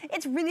fitness,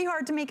 it's really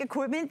hard to make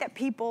equipment that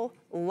people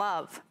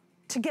love.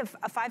 To give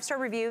a 5-star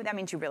review, that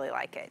means you really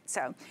like it.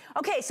 So,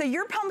 okay, so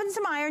you're pumping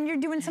some iron, you're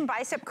doing some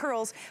bicep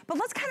curls, but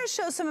let's kind of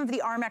show some of the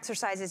arm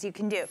exercises you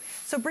can do.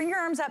 So bring your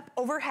arms up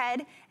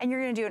overhead, and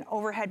you're gonna do an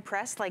overhead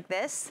press like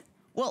this.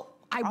 Well,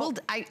 I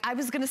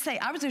was gonna say,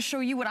 I was gonna show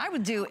you what I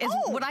would do.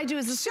 What I do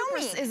is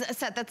a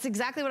set. That's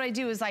exactly what I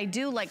do, is I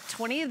do like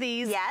 20 of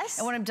these. Yes.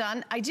 And when I'm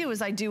done, I do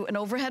an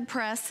overhead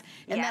press,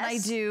 and then I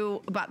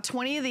do about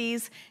 20 of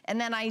these, and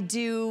then I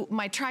do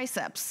my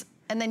triceps.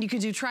 And then you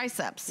could do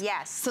triceps.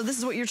 Yes. So this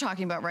is what you're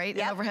talking about, right?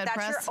 Yep, An overhead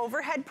press? that's your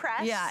overhead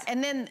press. Yeah,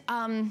 and then,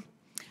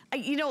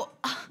 you know,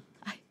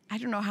 I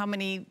don't know how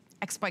many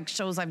X-Bike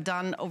shows I've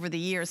done over the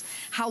years,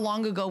 how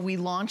long ago we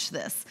launched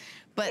this.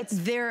 But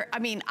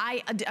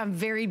I'm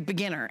very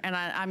beginner, and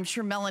I'm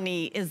sure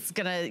Melanie is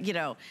gonna, you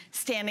know,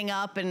 standing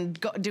up and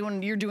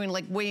you're doing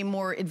like way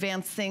more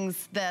advanced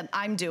things that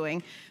I'm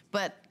doing,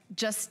 but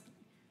just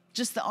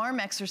the arm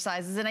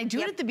exercises, and I do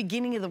it at the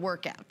beginning of the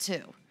workout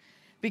too.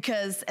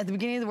 Because at the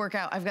beginning of the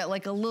workout, I've got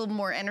like a little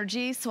more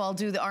energy, so I'll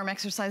do the arm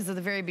exercises at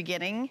the very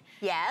beginning.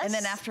 Yes. And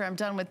then after I'm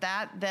done with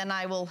that, then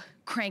I will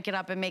crank it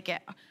up and make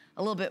it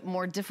a little bit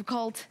more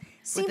difficult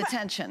with the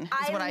tension,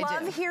 is what I do.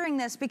 I love hearing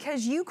this,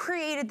 because you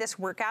created this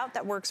workout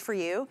that works for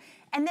you,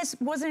 and this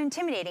wasn't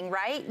intimidating,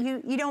 right?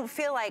 You don't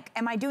feel like,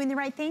 am I doing the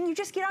right thing? You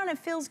just get on, it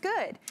feels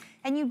good.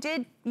 And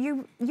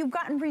you've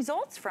gotten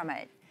results from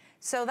it.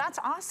 So that's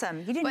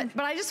awesome. You didn't.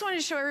 But I just wanted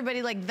to show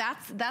everybody, like,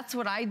 that's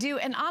what I do.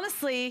 And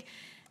honestly,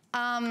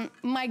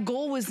 my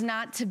goal was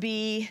not to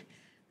be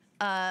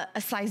a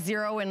size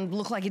 0 and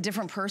look like a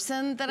different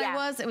person that I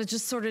was. It was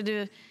just sort of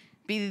to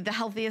be the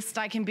healthiest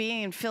I can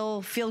be and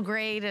feel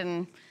great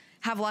and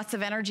have lots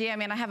of energy. I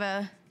mean, I have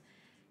a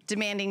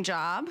demanding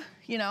job,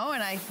 you know,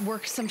 and I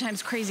work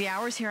sometimes crazy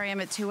hours. Here I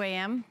am at 2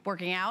 a.m.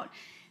 working out.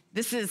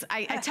 This is,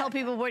 I tell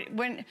people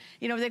when,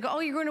 you know, they go, oh,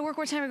 you're going to work,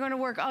 what time are you going to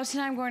work? Oh,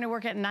 tonight I'm going to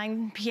work at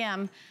 9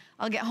 p.m.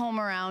 I'll get home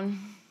around,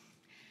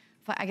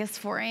 I guess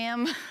 4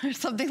 a.m. or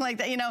something like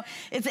that, you know.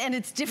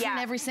 It's different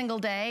every single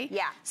day.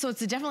 Yeah. So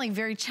it's definitely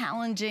very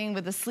challenging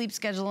with the sleep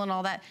schedule and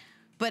all that.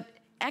 But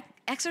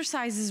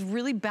exercise is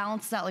really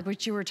balanced out, like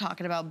what you were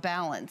talking about,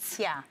 balance.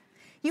 Yeah.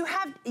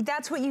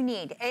 That's what you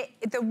need.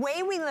 The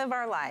way we live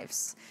our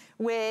lives,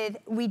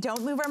 we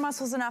don't move our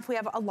muscles enough, we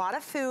have a lot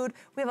of food,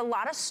 we have a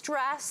lot of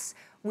stress,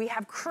 we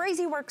have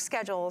crazy work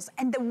schedules,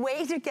 and the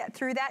way to get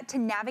through that, to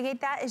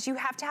navigate that, is you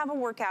have to have a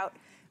workout,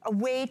 a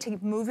way to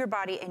move your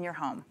body in your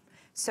home.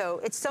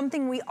 So it's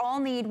something we all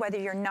need, whether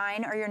you're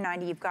 9 or you're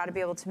 90, you've got to be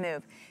able to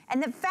move.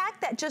 And the fact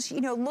that just,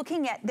 you know,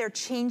 looking at, they're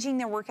changing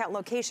their workout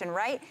location,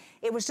 right?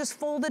 It was just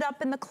folded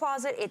up in the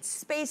closet, it's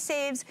space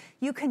saves,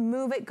 you can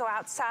move it, go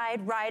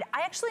outside, ride.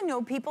 I actually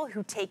know people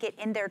who take it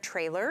in their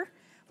trailer,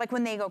 like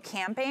when they go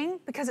camping,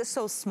 because it's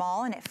so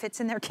small and it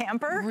fits in their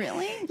camper.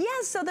 Really?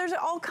 Yes, so there's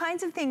all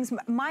kinds of things.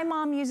 My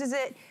mom uses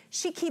it.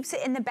 She keeps it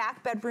in the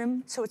back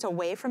bedroom, so it's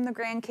away from the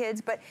grandkids.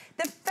 But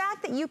the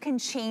fact that you can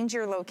change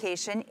your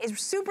location is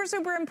super,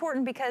 super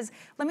important, because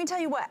let me tell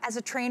you what, as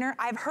a trainer,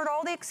 I've heard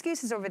all the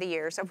excuses over the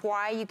years of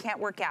why you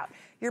can't work out.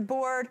 You're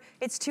bored,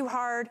 it's too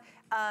hard,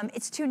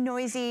 it's too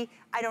noisy,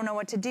 I don't know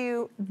what to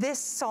do. This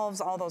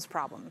solves all those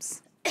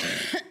problems.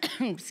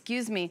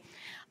 Excuse me.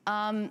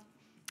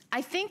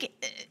 I think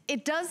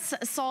it does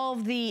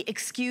solve the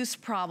excuse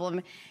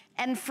problem.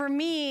 And for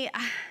me,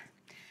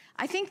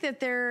 I think that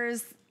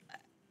there's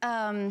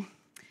the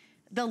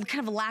kind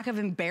of lack of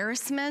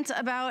embarrassment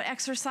about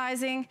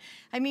exercising.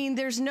 I mean,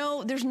 there's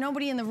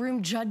nobody in the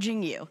room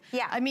judging you.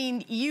 Yeah. I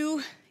mean,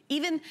 you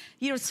know,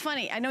 it's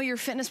funny, I know you're a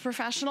fitness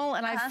professional,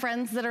 and I have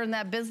friends that are in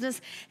that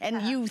business,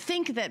 and you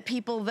think that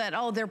people that,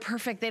 oh, they're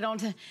perfect, they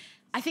don't.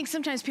 I think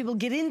sometimes people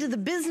get into the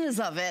business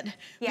of it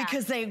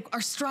because they are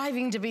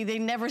striving to be, they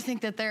never think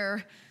that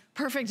they're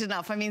perfect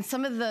enough. I mean,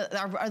 some of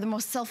are the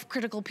most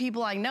self-critical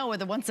people I know are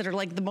the ones that are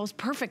like the most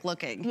perfect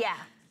looking. Yeah.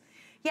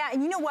 Yeah,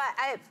 and you know what?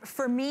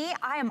 For me,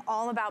 I am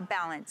all about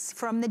balance.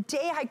 From the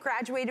day I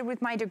graduated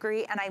with my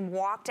degree and I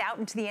walked out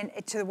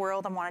into the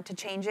world and wanted to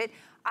change it,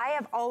 I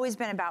have always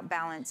been about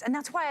balance. And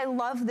that's why I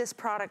love this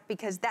product,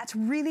 because that's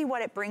really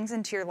what it brings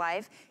into your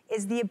life,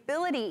 is the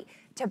ability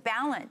to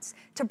balance,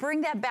 to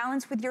bring that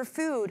balance with your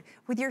food,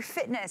 with your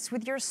fitness,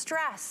 with your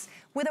stress,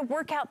 with a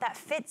workout that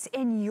fits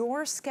in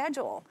your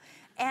schedule.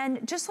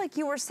 And just like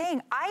you were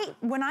saying,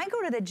 when I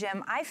go to the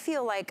gym, I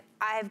feel like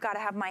I've got to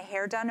have my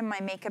hair done and my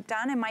makeup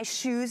done and my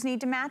shoes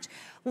need to match.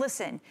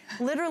 Listen,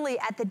 literally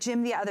at the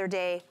gym the other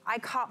day, I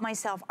caught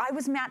myself, I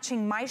was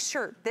matching my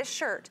shirt, this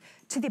shirt,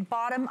 to the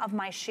bottom of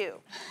my shoe,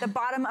 the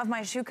bottom of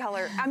my shoe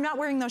color. I'm not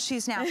wearing those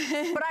shoes now,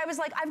 but I was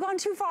like, I've gone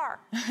too far.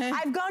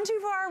 I've gone too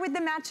far with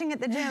the matching at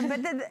the gym, but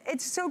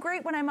it's so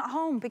great when I'm at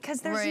home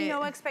because there's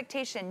no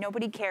expectation.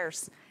 Nobody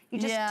cares. You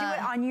just do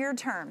it on your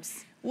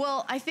terms.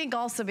 Well, I think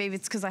also maybe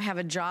it's because I have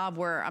a job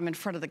where I'm in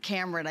front of the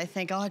camera and I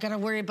think, oh, I gotta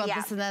worry about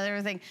this and that and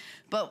everything.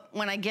 But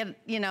when I get,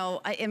 you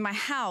know, in my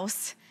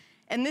house,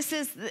 and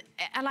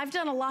and I've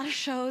done a lot of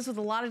shows with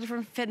a lot of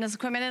different fitness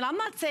equipment, and I'm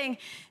not saying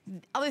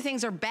other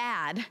things are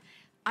bad.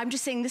 I'm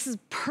just saying this is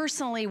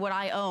personally what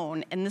I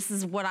own, and this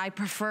is what I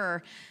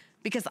prefer,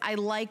 because I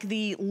like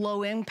the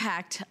low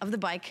impact of the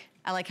bike.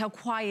 I like how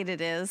quiet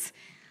it is,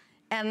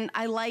 and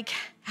I like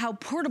how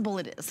portable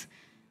it is.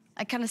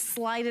 I kind of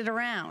slide it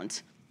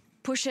around.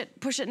 Push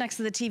it next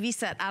to the TV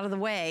set out of the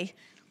way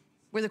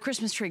where the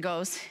Christmas tree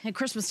goes at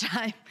Christmas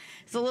time.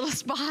 It's a little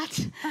spot.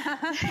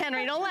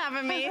 Henry, don't laugh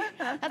at me.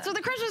 That's where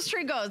the Christmas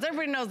tree goes.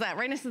 Everybody knows that,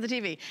 right next to the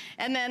TV.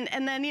 And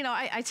then you know,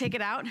 I take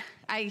it out.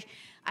 I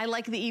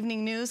like the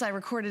evening news. I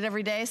record it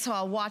every day, so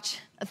I'll watch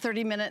a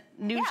 30-minute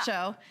news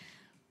show.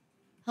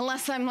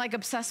 Unless I'm like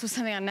obsessed with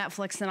something on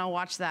Netflix, then I'll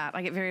watch that.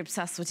 I get very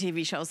obsessed with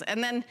TV shows.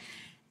 And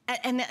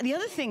the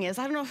other thing is,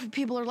 I don't know if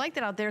people are like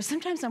that out there,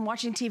 sometimes I'm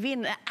watching TV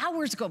and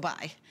hours go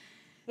by.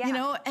 Yeah. You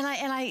know,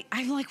 and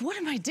I'm like, what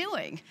am I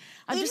doing?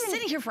 I'm just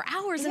sitting here for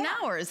hours and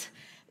hours.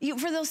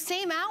 For those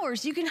same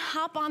hours, you can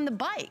hop on the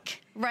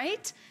bike,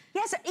 right?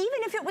 Yes, even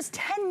if it was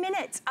 10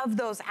 minutes of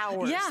those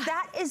hours,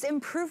 that is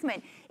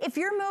improvement. If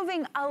you're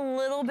moving a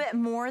little bit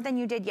more than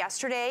you did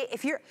yesterday,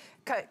 if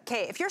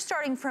you're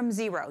starting from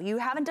zero, you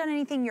haven't done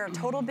anything, you're a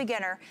total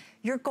beginner,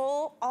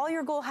 all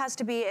your goal has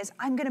to be is,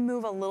 I'm gonna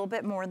move a little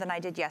bit more than I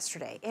did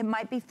yesterday. It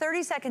might be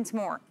 30 seconds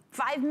more,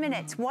 5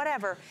 minutes,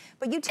 whatever,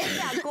 but you take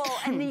that goal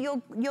and then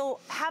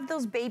you'll have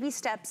those baby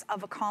steps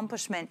of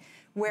accomplishment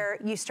where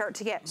you start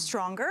to get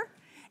stronger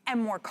and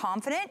more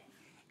confident.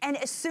 And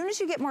as soon as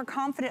you get more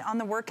confident on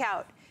the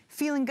workout,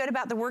 feeling good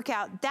about the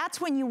workout, that's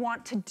when you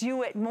want to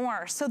do it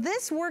more. So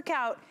this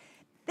workout,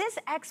 this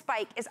X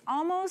Bike is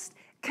almost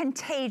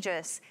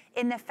contagious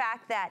in the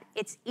fact that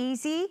it's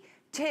easy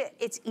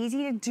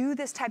to do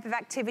this type of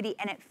activity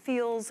and it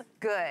feels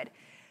good.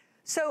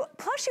 So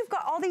plus you've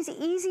got all these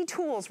easy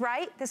tools,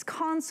 right? This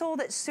console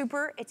that's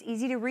it's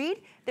easy to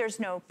read.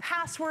 There's no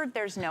password,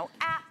 there's no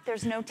app,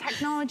 there's no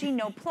technology,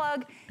 no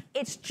plug.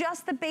 It's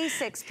just the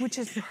basics, which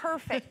is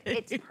perfect.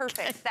 It's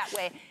perfect that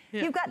way.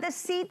 Yeah. You've got this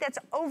seat that's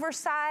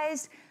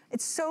oversized.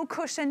 It's so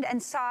cushioned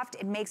and soft.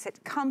 It makes it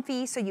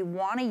comfy, so you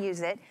want to use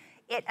it.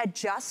 It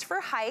adjusts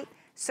for height,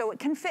 so it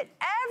can fit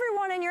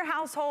everyone in your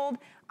household.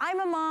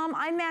 I'm a mom.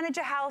 I manage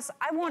a house.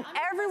 I want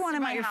everyone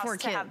in my house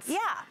to have. Yeah.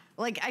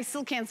 Like, I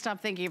still can't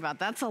stop thinking about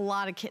that's a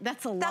lot of kids.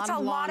 That's a lot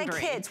of laundry. That's a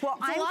lot of kids. Well,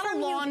 I'm a lot of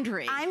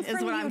laundry. I'm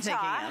from Utah. I'm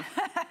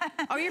thinking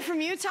of. Oh, you're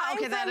from Utah?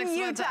 Okay, that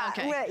explains it.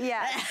 Okay.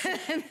 Yes.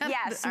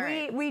 Yes,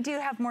 right. we do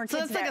have more kids.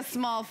 So it's like a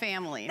small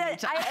family.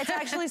 It's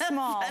actually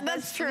small.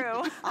 That's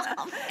true.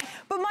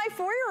 But my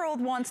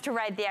 4-year-old wants to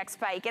ride the X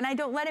Bike, and I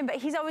don't let him. But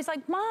he's always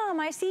like, "Mom,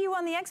 I see you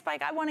on the X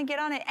Bike. I want to get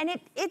on it." And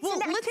it's an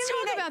activity. Let's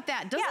talk about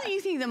that. Doesn't you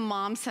think the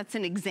mom sets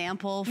an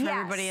example for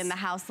everybody in the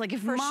house? Like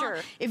if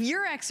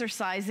you're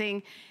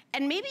exercising.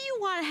 And maybe you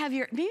want to have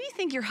maybe you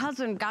think your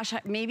husband, gosh,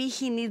 maybe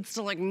he needs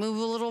to like move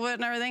a little bit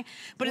and everything.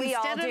 But we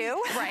all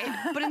do.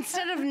 Right. But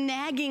instead of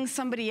nagging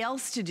somebody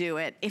else to do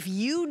it, if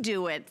you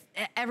do it,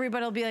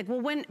 everybody will be like,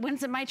 well,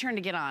 when's it my turn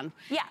to get on?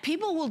 Yeah.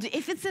 People will,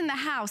 if it's in the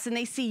house and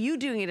they see you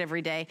doing it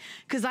every day,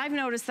 because I've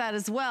noticed that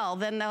as well,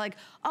 then they're like,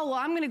 oh, well,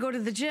 I'm going to go to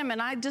the gym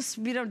and I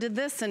just, did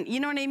this. And you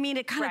know what I mean?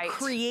 It kind of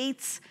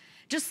creates...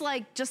 Just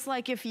like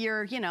if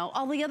you're,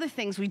 all the other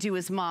things we do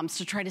as moms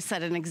to try to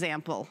set an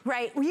example.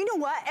 Right. Well, you know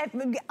what?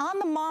 On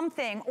the mom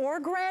thing or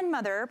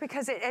grandmother,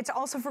 because it's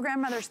also for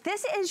grandmothers,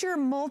 this is your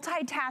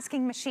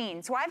multitasking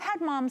machine. So I've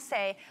had moms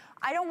say,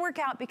 I don't work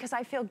out because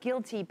I feel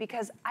guilty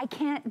because I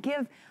can't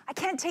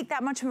take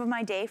that much of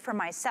my day for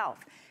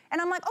myself. And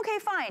I'm like, okay,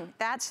 fine.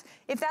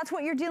 If that's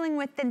what you're dealing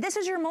with, then this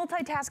is your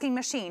multitasking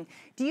machine.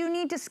 Do you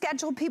need to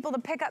schedule people to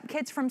pick up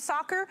kids from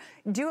soccer?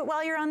 Do it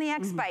while you're on the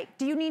X Bike.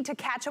 Do you need to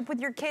catch up with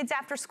your kids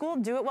after school?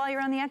 Do it while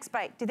you're on the X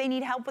Bike. Do they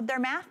need help with their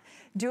math?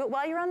 Do it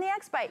while you're on the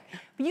X Bike.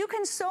 But you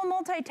can so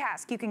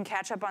multitask. You can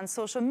catch up on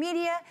social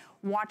media,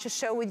 watch a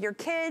show with your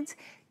kids.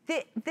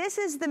 this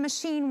is the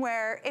machine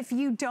where if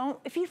you don't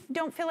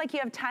feel like you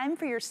have time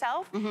for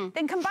yourself,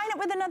 then combine it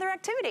with another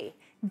activity.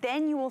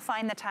 Then you will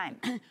find the time.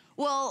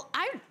 Well,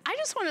 I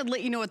just wanted to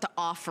let you know what the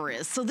offer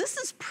is. So this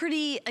is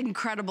pretty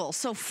incredible.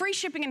 So free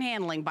shipping and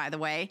handling, by the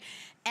way.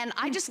 And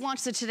I just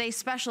launched the Today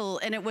Special,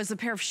 and it was a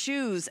pair of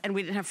shoes, and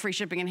we didn't have free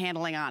shipping and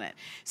handling on it.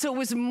 So it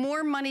was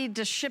more money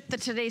to ship the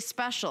Today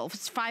Special.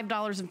 It's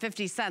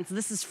 $5.50.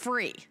 This is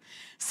free.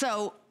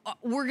 So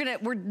we're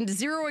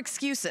zero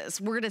excuses.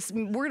 We're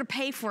gonna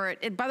pay for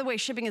it. By the way,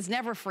 shipping is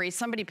never free.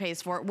 Somebody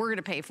pays for it. We're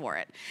gonna pay for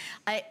it.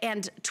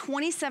 And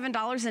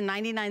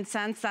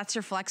 $27.99. That's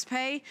your flex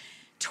pay.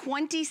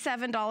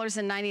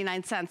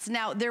 $27.99.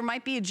 Now, there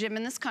might be a gym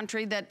in this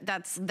country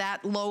that's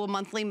that low a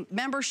monthly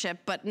membership,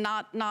 but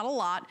not a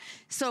lot.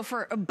 So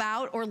for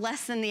about or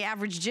less than the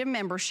average gym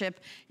membership,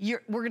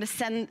 we're gonna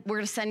send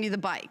you the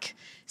bike.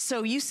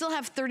 So you still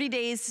have 30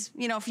 days,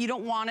 you know, if you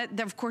don't want it,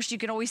 then of course you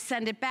can always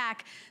send it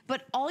back.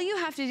 But all you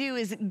have to do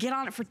is get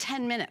on it for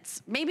 10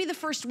 minutes. Maybe the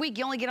first week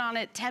you only get on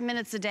it 10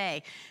 minutes a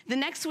day. The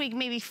next week,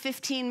 maybe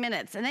 15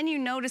 minutes. And then you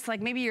notice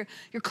like maybe your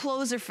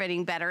clothes are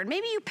fitting better. And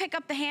maybe you pick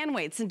up the hand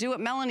weights and do what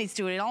Melanie's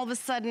doing. And all of a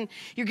sudden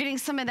you're getting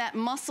some of that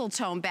muscle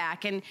tone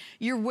back, and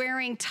you're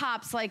wearing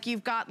tops like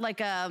you've got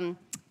like I've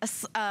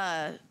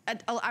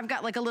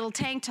got like a little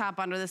tank top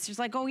under this. She's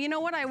like, oh, you know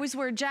what? I always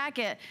wear a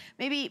jacket.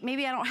 Maybe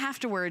I don't have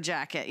to wear a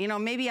jacket. You know,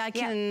 maybe I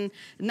can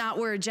not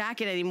wear a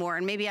jacket anymore,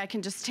 and maybe I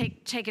can just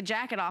take a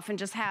jacket off and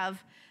just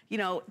have, you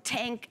know,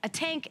 a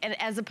tank,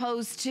 as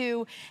opposed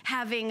to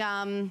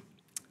having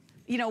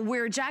you know,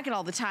 wear a jacket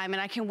all the time,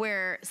 and I can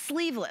wear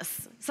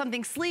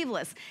something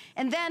sleeveless.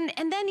 And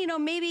then you know,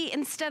 maybe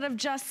instead of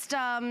just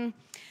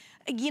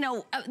you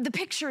know, the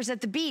pictures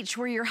at the beach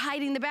where you're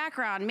hiding the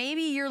background,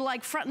 maybe you're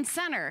like front and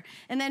center,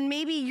 and then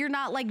maybe you're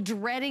not like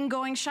dreading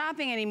going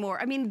shopping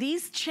anymore. I mean,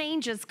 these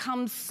changes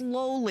come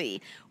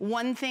slowly,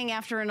 one thing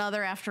after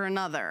another after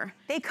another.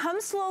 They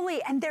come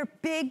slowly, and they're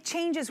big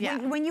changes. Yeah.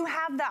 When you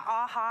have that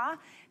aha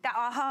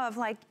of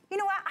like, you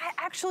know what, I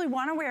actually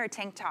wanna wear a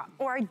tank top,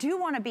 or I do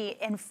wanna be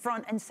in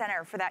front and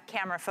center for that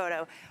camera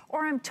photo,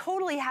 or I'm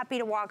totally happy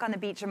to walk on the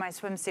beach in my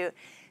swimsuit.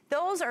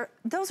 Those are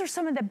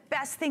some of the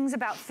best things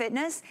about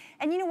fitness.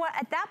 And you know what,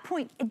 at that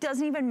point, it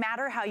doesn't even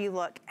matter how you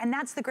look. And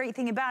that's the great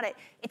thing about it.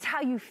 It's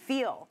how you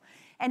feel.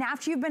 And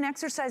after you've been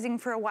exercising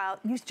for a while,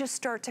 you just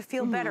start to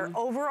feel better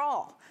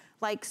overall.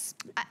 Like,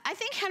 I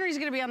think Henry's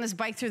gonna be on this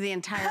bike through the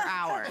entire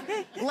hour.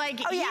 Like,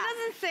 he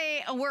doesn't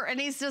say a word, and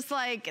he's just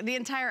like, the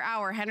entire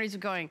hour, Henry's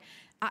going,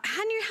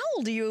 Henry, how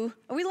old are you?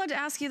 Are we allowed to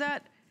ask you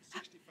that?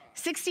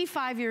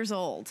 65 years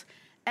old.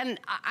 And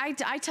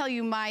I tell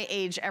you my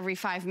age every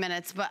 5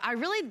 minutes, but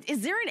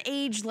is there an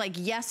age like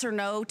yes or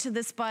no to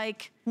this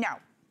bike? No,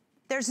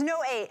 there's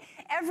no age.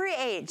 Every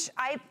age.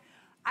 I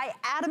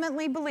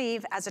adamantly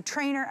believe, as a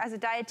trainer, as a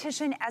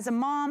dietitian, as a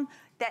mom,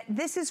 that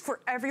this is for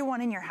everyone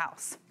in your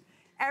house.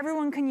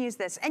 Everyone can use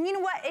this. And you know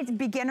what, it's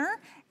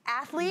beginner,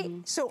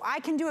 athlete, so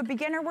I can do a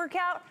beginner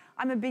workout.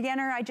 I'm a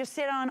beginner, I just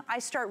I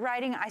start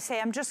riding, I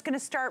say I'm just gonna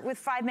start with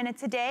 5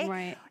 minutes a day.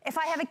 Right. If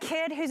I have a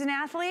kid who's an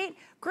athlete,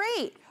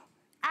 great.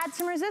 Add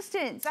some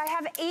resistance. I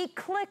have 8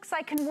 clicks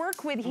I can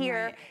work with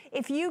here. Right.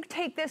 If you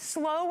take this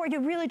slow, or you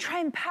really try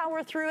and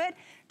power through it,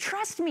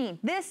 trust me,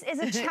 this is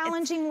a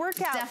challenging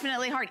workout. It's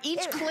definitely hard.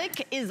 Each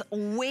click is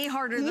way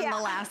harder than the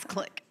last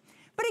click.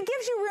 But it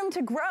gives you room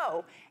to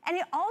grow, and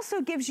it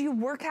also gives you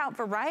workout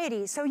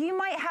variety. So you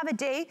might have a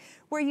day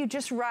where you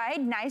just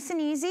ride nice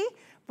and easy,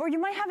 or you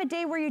might have a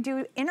day where you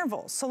do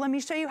intervals. So let me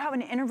show you how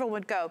an interval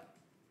would go.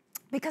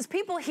 Because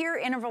people hear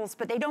intervals,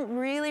 but they don't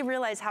really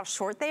realize how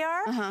short they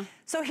are.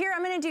 So here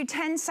I'm gonna do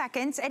 10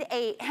 seconds at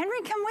 8.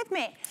 Henry, come with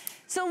me.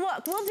 So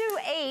look, we'll do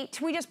 8.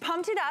 We just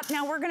pumped it up.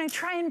 Now we're gonna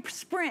try and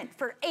sprint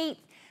for 10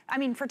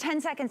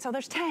 seconds. So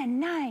there's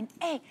 10, 9,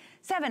 8,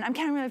 7. I'm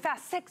counting really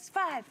fast. 6,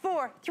 5,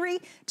 4, 3,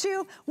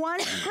 2, 1.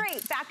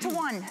 Great, back to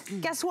 1.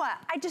 Guess what?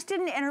 I just did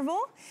an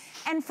interval.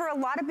 And for a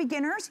lot of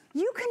beginners,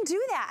 you can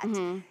do that.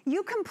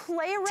 You can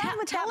play around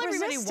with that resistance. Tell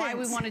everybody why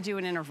we want to do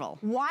an interval.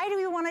 Why do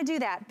we want to do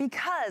that?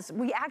 Because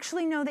we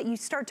actually know that you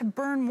start to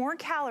burn more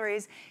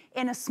calories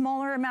in a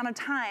smaller amount of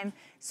time,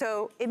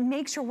 so it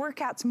makes your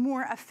workouts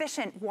more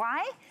efficient.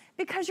 Why?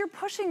 Because you're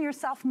pushing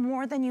yourself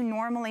more than you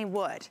normally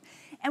would.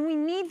 And we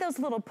need those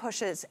little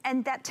pushes.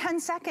 And that 10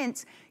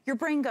 seconds, your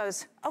brain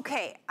goes,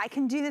 okay, I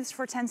can do this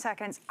for 10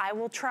 seconds, I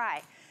will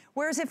try.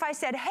 Whereas if I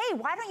said, hey,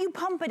 why don't you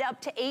pump it up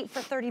to 8 for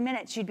 30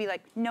 minutes? You'd be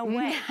like, no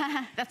way.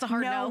 That's a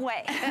hard no. No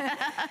way.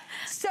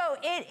 So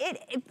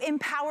it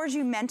empowers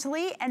you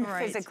mentally and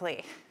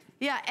physically.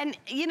 Yeah, and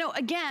you know,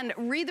 again,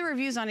 read the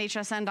reviews on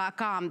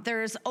hsn.com.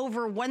 There's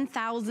over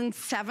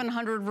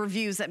 1,700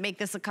 reviews that make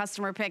this a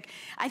customer pick.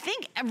 I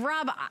think,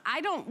 Rob,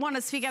 I don't want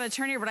to speak out of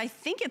turn here, but I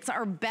think it's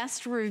our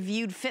best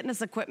reviewed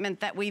fitness equipment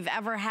that we've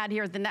ever had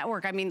here at the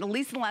network. I mean, at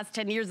least in the last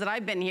 10 years that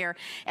I've been here.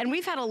 And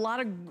we've had a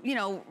lot of, you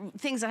know,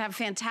 things that have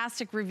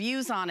fantastic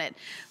reviews on it.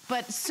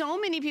 But so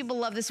many people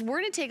love this. We're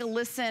going to take a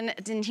listen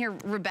and hear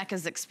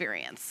Rebecca's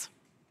experience.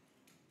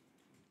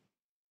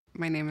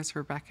 My name is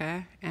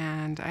Rebecca,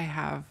 and I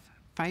have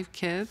 5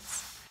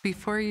 kids,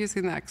 Before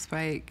using the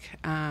X-Bike,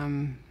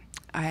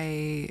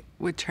 I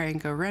would try and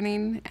go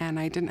running, and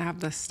I didn't have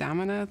the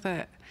stamina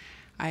that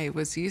I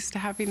was used to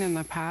having in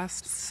the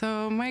past.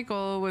 So my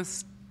goal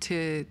was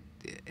to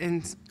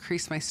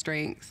increase my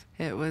strength.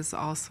 It was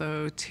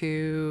also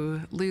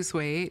to lose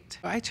weight.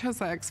 I chose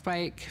the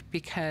X-Bike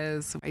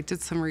because I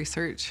did some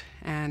research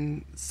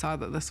and saw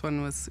that this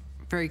one was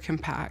very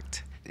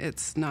compact.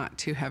 It's not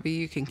too heavy,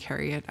 you can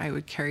carry it. I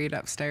would carry it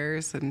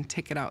upstairs and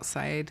take it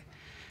outside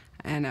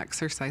and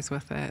exercise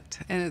with it.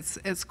 And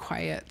it's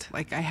quiet.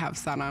 Like, I have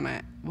sat on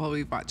it while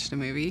we've watched a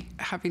movie.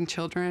 Having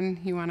children,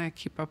 you want to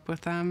keep up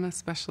with them,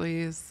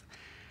 especially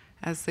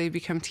as they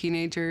become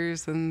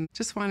teenagers, and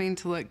just wanting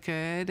to look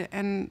good.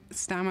 And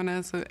stamina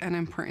is an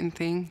important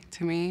thing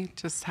to me,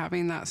 just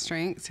having that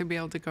strength to be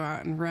able to go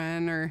out and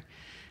run or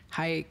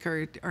hike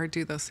or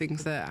do those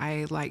things that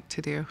I like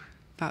to do.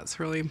 That's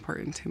really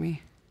important to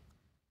me.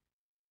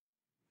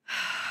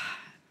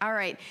 All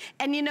right,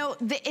 and you know,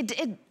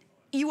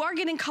 you are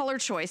getting color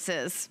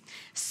choices.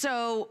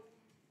 So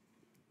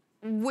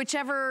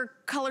whichever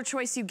color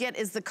choice you get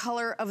is the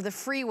color of the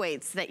free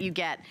weights that you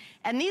get.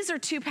 And these are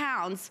 2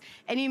 pounds.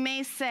 And you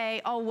may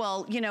say, oh,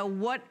 well, you know,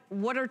 what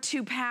are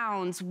 2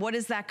 pounds? What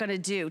is that gonna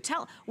do?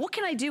 What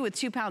can I do with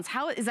 2 pounds?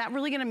 How is that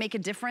really gonna make a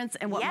difference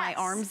in what my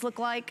arms look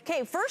like?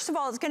 Okay, first of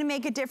all, it's gonna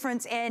make a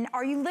difference in,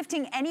 are you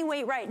lifting any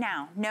weight right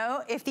now?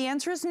 No, if the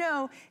answer is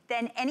no,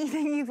 then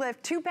anything you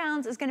lift 2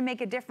 pounds is gonna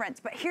make a difference.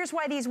 But here's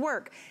why these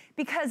work,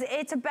 because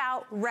it's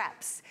about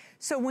reps.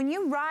 So when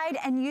you ride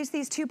and use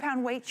these 2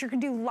 pound weights, you're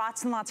gonna do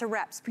lots and lots of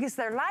reps because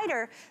they're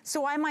lighter.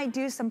 So I might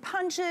do some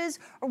punches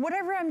or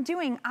whatever I'm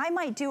doing, I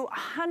might do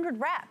 100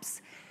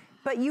 reps.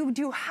 But you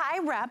do high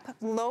rep,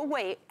 low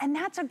weight, and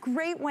that's a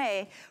great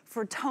way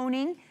for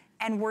toning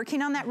and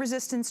working on that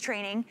resistance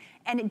training.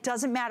 And it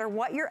doesn't matter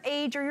what your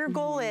age or your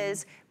goal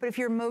is, but if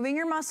you're moving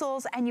your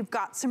muscles and you've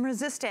got some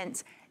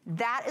resistance,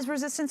 that is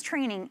resistance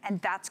training, and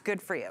that's good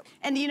for you.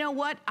 And you know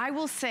what? I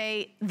will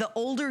say the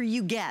older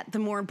you get, the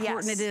more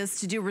important it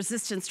is to do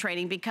resistance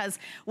training, because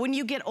when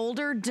you get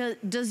older,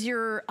 does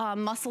your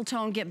muscle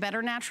tone get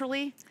better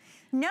naturally?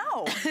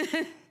 No.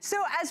 So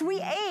as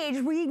we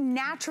age, we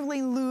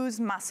naturally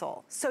lose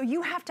muscle. So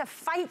you have to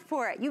fight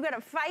for it. You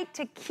gotta fight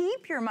to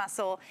keep your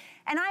muscle.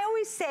 And I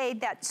always say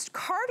that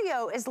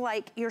cardio is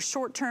like your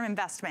short-term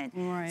investment.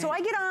 Right. So I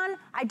get on,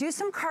 I do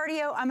some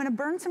cardio, I'm gonna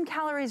burn some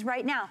calories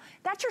right now.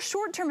 That's your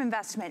short-term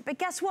investment. But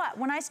guess what?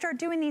 When I start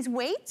doing these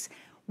weights,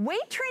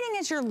 weight training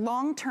is your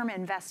long-term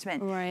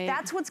investment. Right.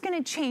 That's what's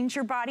gonna change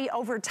your body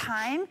over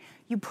time.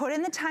 You put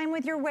in the time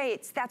with your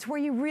weights. That's where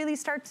you really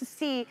start to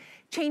see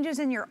changes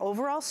in your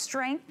overall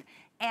strength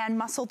and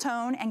muscle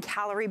tone and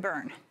calorie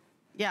burn.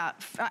 Yeah,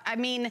 I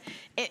mean,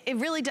 it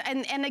really does.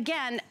 And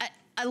again,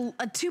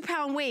 a 2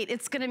 pound weight,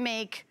 it's gonna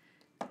make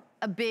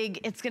a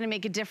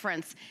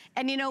difference.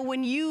 And you know,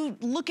 when you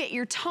look at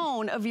your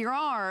tone of your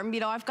arm, you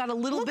know, I've got a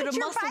little bit of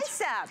muscle. Look at your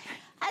bicep.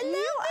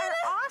 You are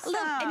awesome.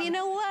 Look, and you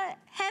know what?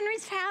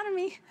 Henry's proud of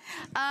me.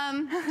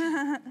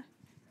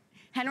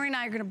 Henry and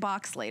I are gonna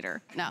box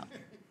later. No.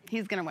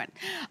 He's gonna win.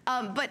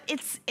 But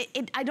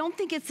I don't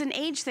think it's an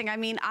age thing. I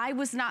mean, I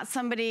was not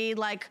somebody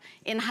like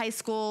in high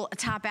school, a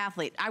top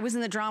athlete. I was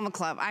in the drama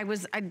club. I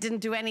didn't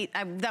do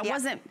that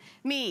wasn't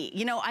me.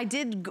 You know,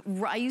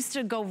 I used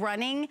to go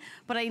running,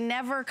 but I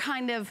never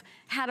kind of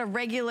had a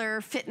regular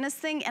fitness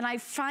thing. And I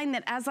find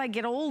that as I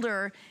get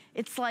older,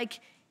 it's like,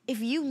 if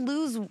you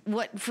lose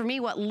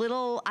what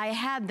little I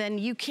had, then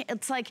you can't,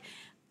 it's like,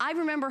 I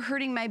remember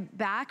hurting my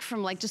back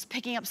from like just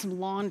picking up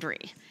some laundry.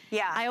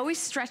 Yeah. I always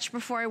stretch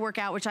before I work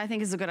out, which I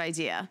think is a good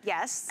idea.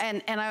 Yes.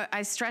 And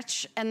I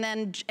stretch,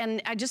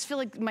 and I just feel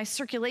like my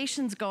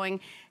circulation's going,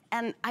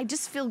 and I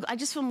just feel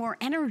more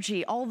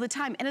energy all the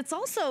time. And it's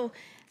also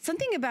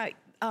something about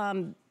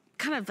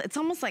it's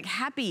almost like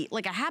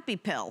a happy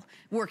pill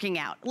working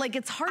out. Like,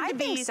 it's hard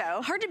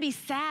to be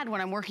sad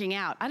when I'm working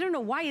out. I don't know,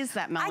 why is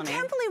that, Melanie? I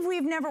can't believe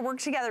we've never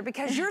worked together,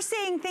 because you're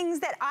saying things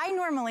that I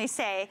normally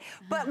say,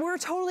 but we're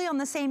totally on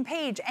the same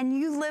page, and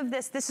you live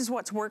this is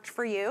what's worked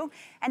for you.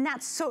 And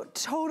that's so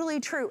totally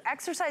true.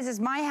 Exercise is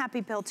my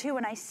happy pill too,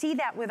 and I see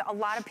that with a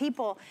lot of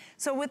people.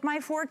 So with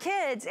my 4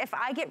 kids, if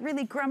I get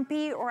really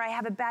grumpy or I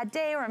have a bad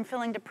day or I'm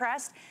feeling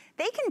depressed,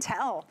 they can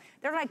tell.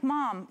 They're like,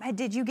 Mom,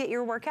 did you get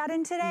your workout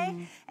in today?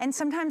 Mm-hmm. And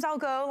sometimes I'll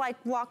go like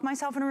lock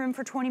myself in a room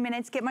for 20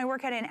 minutes, get my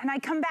workout in, and I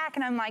come back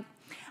and I'm like,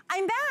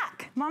 I'm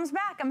back. Mom's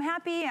back. I'm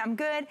happy. I'm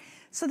good.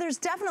 So there's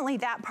definitely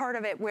that part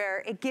of it where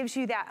it gives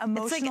you that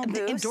emotional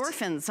boost.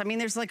 Endorphins. I mean,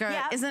 there's like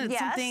isn't it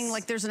something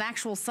like there's an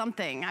actual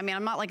something? I mean,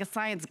 I'm not like a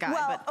science guy.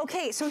 Well,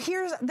 okay, so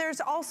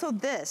there's also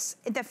this,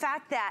 the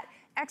fact that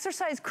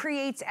exercise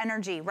creates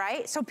energy,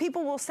 right? So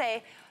people will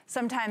say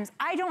sometimes,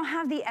 I don't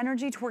have the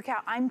energy to work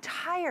out. I'm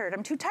tired.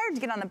 I'm too tired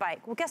to get on the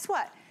bike. Well, guess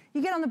what?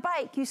 You get on the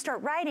bike, you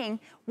start riding.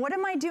 What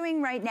am I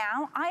doing right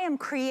now? I am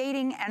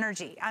creating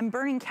energy. I'm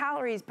burning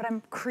calories, but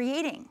I'm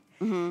creating.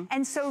 Mm-hmm.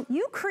 And so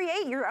you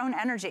create your own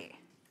energy.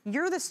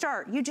 You're the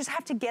start. You just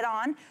have to get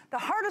on. The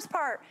hardest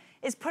part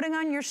is putting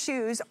on your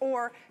shoes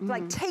or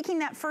like taking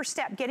that first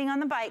step, getting on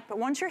the bike. But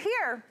once you're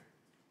here,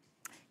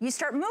 you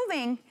start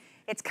moving,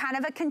 It's kind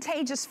of a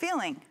contagious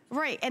feeling.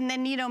 Right, and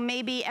then, you know,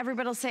 maybe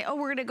everybody will say, oh,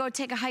 we're gonna go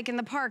take a hike in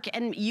the park,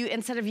 and you,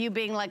 instead of you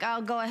being like,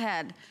 oh, go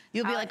ahead,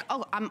 you'll be like,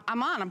 oh,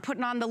 I'm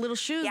putting on the little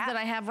shoes that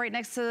I have right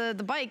next to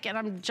the bike, and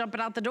I'm jumping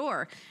out the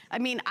door. I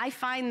mean, I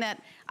find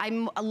that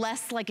I'm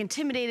less like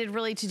intimidated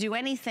really to do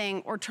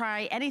anything or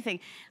try anything.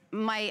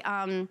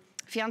 My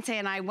fiance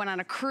and I went on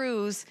a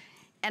cruise,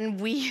 and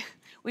we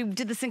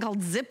did this thing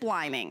called zip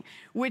lining,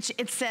 which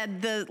it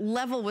said the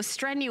level was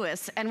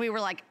strenuous, and we were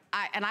like,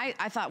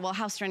 I thought, well,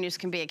 how strenuous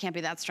can be? It can't be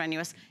that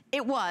strenuous.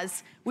 It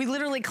was. We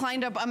literally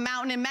climbed up a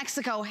mountain in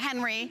Mexico,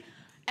 Henry,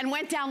 and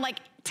went down like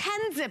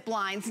 10 zip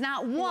lines,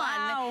 not one.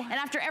 Wow. And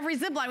after every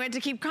zip line, we had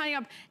to keep climbing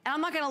up. And I'm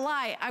not gonna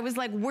lie, I was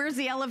like, where's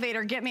the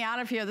elevator? Get me out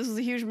of here. This was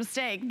a huge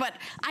mistake. But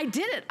I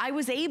did it. I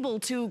was able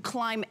to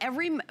climb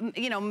every,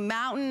 you know,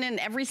 mountain and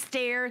every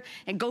stair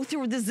and go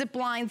through the zip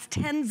lines,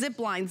 10 zip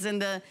lines in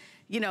the,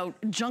 you know,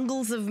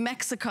 jungles of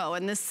Mexico,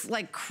 and this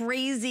like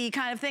crazy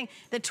kind of thing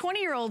that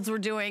 20-year-olds were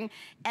doing.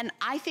 And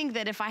I think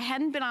that if I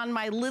hadn't been on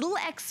my little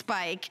X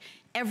bike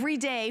every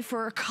day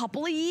for a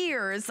couple of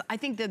years, I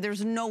think that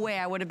there's no way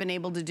I would have been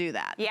able to do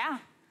that. Yeah.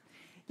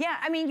 Yeah,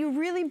 I mean, you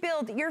really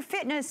build your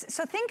fitness.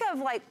 So think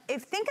of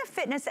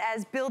fitness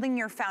as building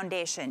your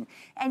foundation.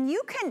 And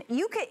you could,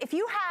 if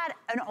you had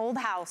an old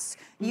house,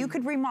 you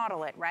could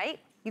remodel it, right?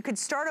 You could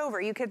start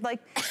over. You could like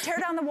tear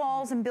down the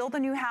walls and build a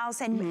new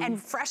house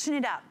and freshen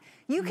it up.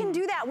 You can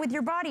do that with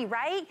your body,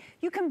 right?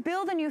 You can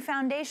build a new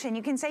foundation.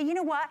 You can say, you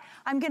know what?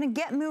 I'm gonna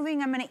get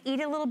moving. I'm gonna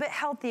eat a little bit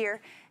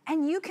healthier.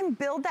 And you can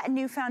build that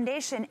new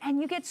foundation and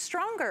you get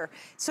stronger.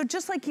 So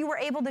just like you were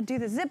able to do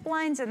the zip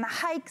lines and the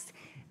hikes,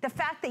 the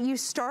fact that you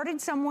started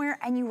somewhere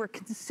and you were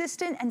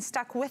consistent and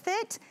stuck with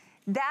it,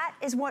 that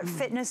is what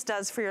fitness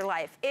does for your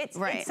life. It's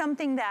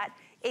something that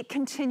it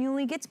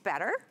continually gets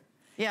better.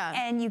 Yeah.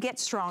 And you get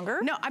stronger.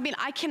 No, I mean,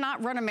 I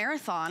cannot run a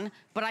marathon,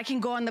 but I can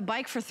go on the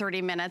bike for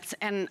 30 minutes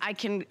and I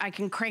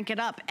can crank it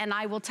up. And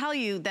I will tell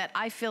you that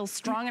I feel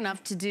strong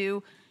enough to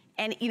do,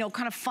 and you know,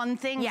 kind of fun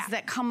things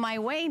that come my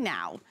way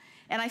now.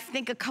 And I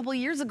think a couple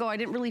years ago, I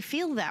didn't really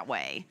feel that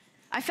way.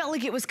 I felt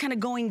like it was kind of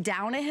going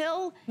down a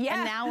hill. Yeah.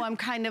 And now I'm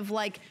kind of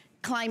like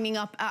climbing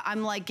up.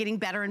 I'm like getting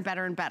better and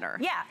better and better.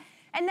 Yeah.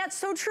 And that's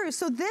so true.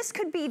 So this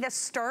could be the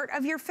start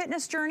of your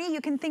fitness journey. You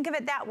can think of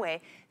it that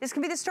way. This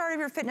could be the start of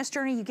your fitness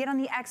journey. You get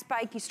on the X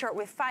bike, you start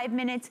with 5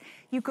 minutes,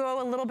 you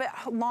go a little bit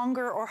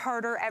longer or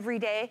harder every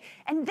day.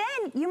 And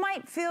then you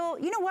might feel,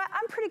 you know what,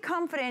 I'm pretty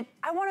confident.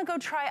 I wanna go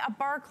try a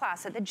bar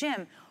class at the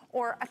gym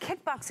or a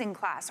kickboxing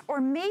class,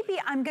 or maybe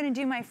I'm gonna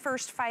do my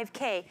first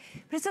 5K.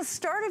 But it's the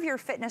start of your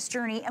fitness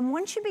journey. And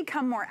once you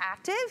become more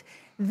active,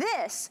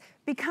 this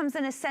becomes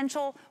an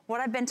essential,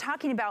 what I've been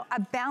talking about, a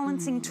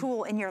balancing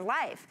tool in your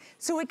life.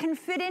 So it can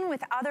fit in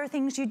with other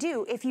things you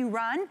do. If you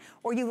run,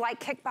 or you like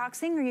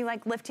kickboxing, or you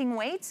like lifting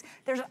weights,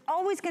 there's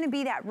always gonna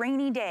be that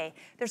rainy day.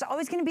 There's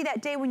always gonna be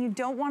that day when you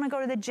don't wanna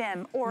go to the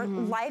gym, or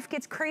life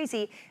gets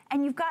crazy,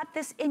 and you've got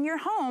this in your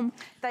home,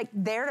 like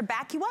there to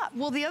back you up.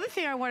 Well, the other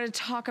thing I wanna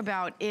talk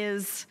about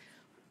is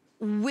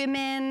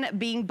women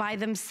being by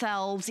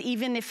themselves,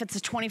 even if it's a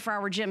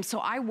 24-hour gym. So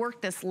I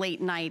worked this late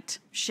night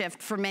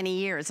shift for many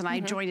years, and I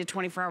joined a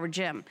 24-hour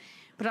gym.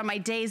 But on my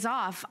days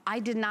off, I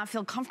did not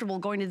feel comfortable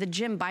going to the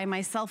gym by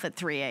myself at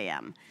 3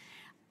 a.m.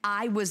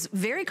 I was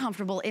very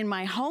comfortable in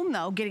my home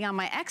though, getting on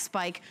my X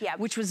bike,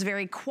 which was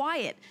very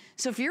quiet.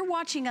 So if you're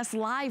watching us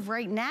live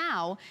right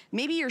now,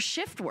 maybe you're a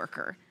shift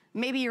worker.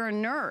 Maybe you're a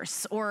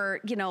nurse, or,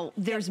 you know,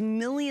 there's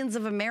millions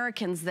of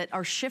Americans that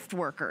are shift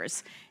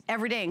workers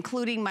every day,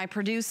 including my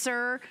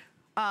producer,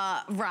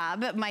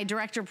 Rob, my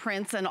director,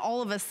 Prince, and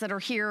all of us that are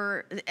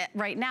here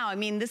right now. I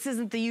mean, this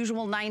isn't the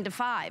usual 9 to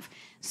 5.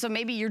 So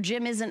maybe your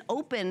gym isn't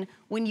open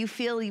when you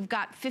feel you've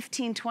got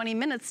 15, 20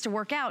 minutes to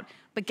work out,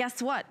 but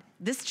guess what?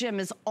 This gym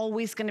is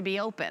always gonna be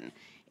open.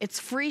 It's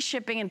free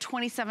shipping and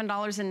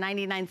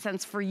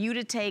 $27.99 for you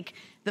to take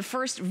the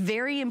first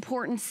very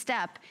important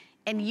step.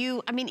 And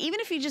you, I mean, even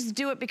if you just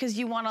do it because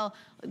you wanna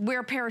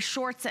wear a pair of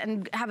shorts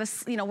and have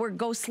a, you know,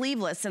 go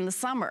sleeveless in the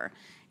summer.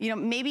 You know,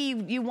 maybe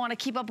you wanna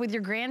keep up with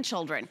your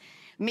grandchildren.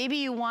 Maybe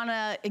you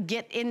wanna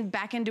get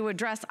back into a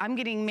dress. I'm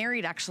getting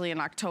married actually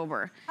in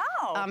October.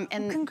 Oh,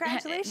 and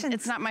congratulations.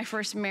 It's not my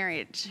first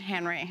marriage,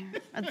 Henry.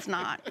 It's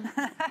not.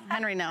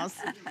 Henry knows.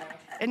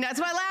 And that's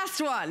my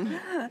last one.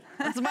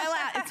 It's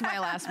my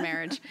last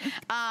marriage.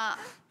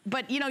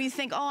 But you know, you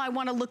think, oh, I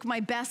wanna look my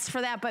best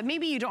for that, but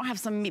maybe you don't have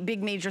some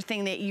big major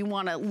thing that you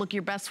wanna look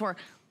your best for.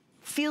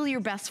 Feel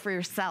your best for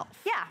yourself.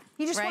 Yeah,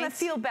 you just wanna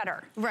feel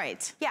better.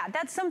 Right. Yeah,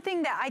 that's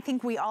something that I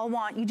think we all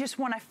want. You just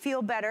wanna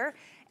feel better.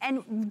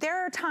 And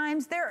there are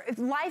times,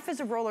 life is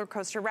a roller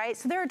coaster, right?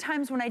 So there are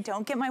times when I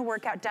don't get my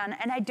workout done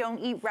and I don't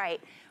eat right.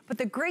 But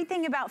the great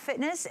thing about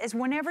fitness is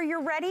whenever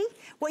you're ready,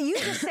 what you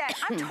just said,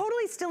 I'm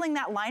totally stealing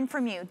that line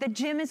from you.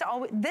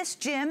 This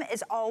gym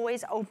is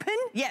always open.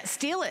 Yeah,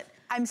 steal it.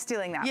 I'm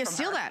stealing that from her.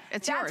 Steal that,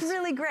 it's yours. That's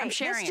really great. I'm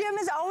sharing This gym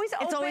is always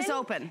open. It's always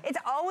open. It's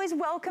always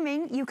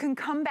welcoming. You can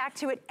come back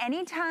to it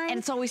anytime. And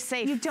it's always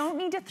safe. You don't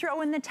need to throw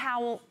in the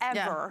towel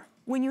ever.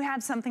 when you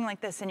have something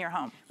like this in your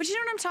home. But you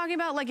know what I'm talking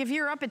about? Like if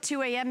you're up at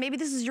 2 a.m., maybe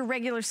this is your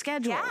regular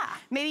schedule. Yeah.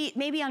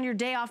 Maybe on your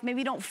day off, maybe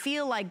you don't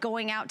feel like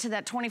going out to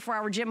that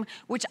 24-hour gym,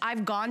 which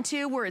I've gone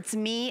to, where it's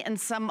me and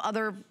some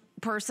other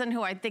person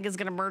who I think is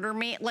gonna murder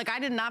me. Like, I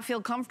did not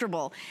feel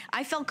comfortable.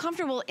 I felt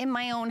comfortable in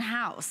my own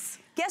house.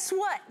 Guess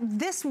what?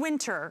 This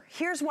winter,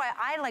 here's why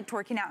I liked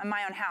working out in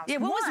my own house. Yeah,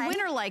 what was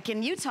winter like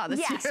in Utah this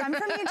year? Yes, I'm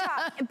from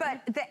Utah,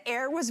 but the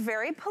air was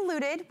very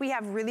polluted. We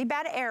have really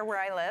bad air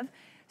where I live.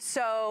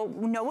 So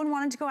no one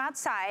wanted to go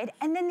outside.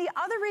 And then the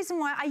other reason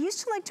why I used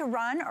to like to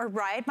run or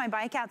ride my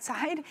bike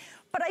outside,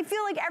 but I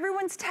feel like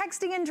everyone's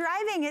texting and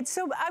driving. It's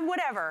so,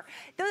 whatever.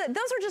 Those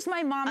are just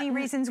my mommy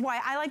reasons why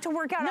I like to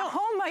work out at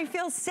home. I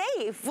feel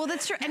safe. Well,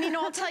 that's true. And you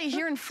know, I'll tell you,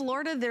 here in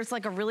Florida, there's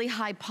like a really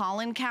high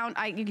pollen count.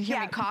 You can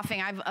hear me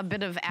coughing. I have a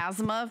bit of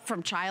asthma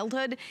from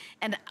childhood.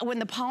 And when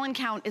the pollen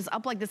count is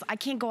up like this, I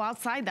can't go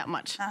outside that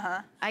much.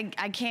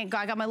 I can't go.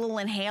 I got my little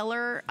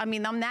inhaler. I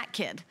mean, I'm that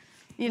kid,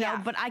 you know,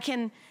 but I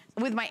can,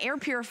 with my air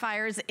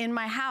purifiers in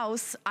my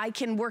house, I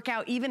can work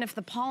out even if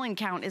the pollen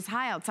count is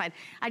high outside.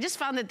 I just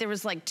found that there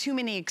was like too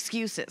many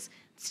excuses.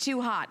 It's too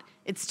hot.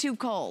 It's too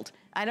cold.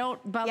 I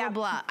don't blah, blah,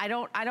 blah. I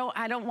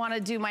don't want to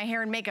do my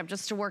hair and makeup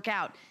just to work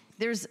out.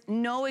 There's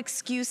no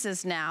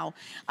excuses now.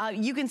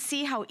 You can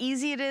see how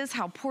easy it is,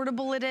 how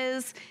portable it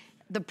is.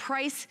 The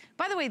price,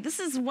 by the way,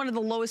 this is one of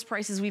the lowest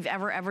prices we've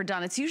ever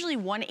done. It's usually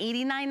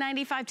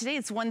 $189.95. Today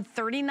it's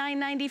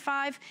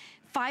 $139.95.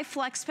 5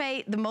 flex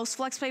pay, the most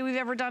flex pay we've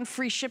ever done.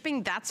 Free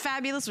shipping, that's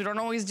fabulous. We don't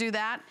always do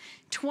that.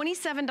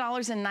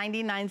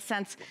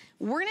 $27.99.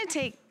 We're gonna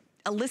take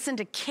a listen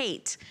to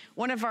Kate,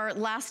 one of our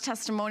last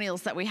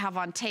testimonials that we have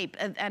on tape,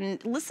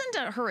 and listen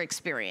to her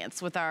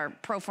experience with our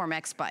ProForm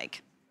X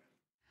bike.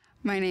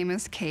 My name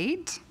is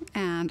Kate,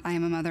 and I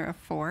am a mother of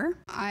 4.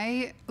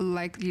 I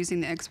like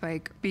using the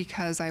X-Bike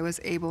because I was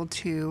able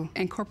to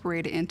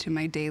incorporate it into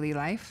my daily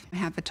life. I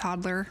have a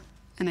toddler,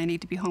 and I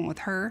need to be home with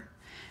her,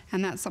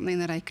 and that's something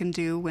that I can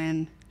do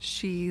when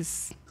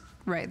she's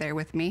right there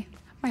with me.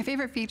 My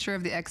favorite feature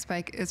of the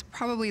X-Bike is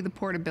probably the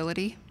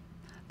portability,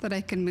 that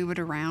I can move it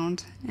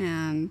around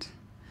and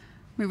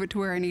move it to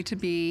where I need to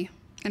be,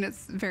 and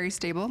it's very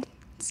stable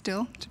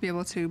still, to be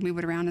able to move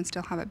it around and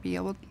still have it be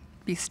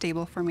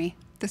stable for me.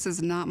 This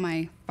is not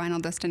my final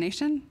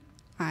destination.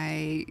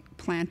 I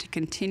plan to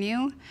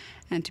continue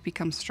and to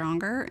become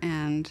stronger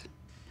and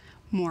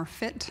more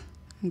fit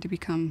and to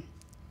become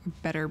a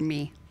better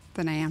me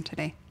than I am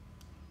today.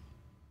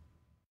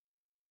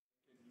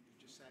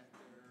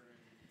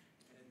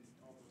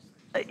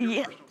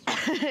 Yeah,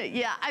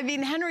 yeah. I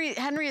mean, Henry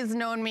has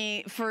known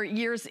me for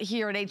years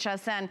here at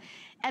HSN,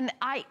 and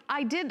I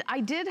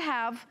did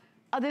have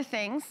other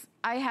things.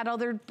 I had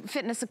other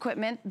fitness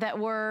equipment that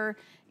were,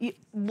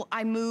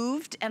 I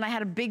moved and I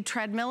had a big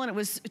treadmill and it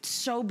was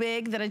so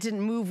big that it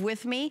didn't move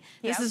with me.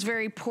 Yep. This is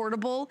very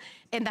portable.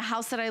 In the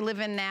house that I live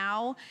in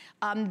now,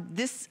 I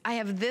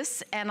have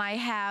this and I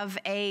have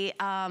a,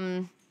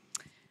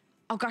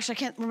 oh gosh, I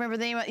can't remember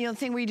the name of it, the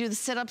thing where you do the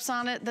sit-ups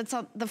on it that's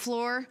on the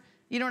floor.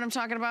 You know what I'm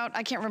talking about?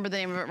 I can't remember the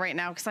name of it right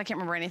now because I can't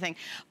remember anything.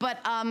 But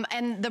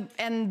and the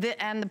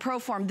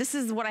ProForm. This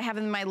is what I have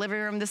in my living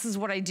room. This is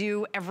what I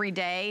do every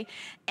day,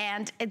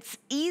 and it's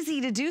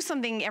easy to do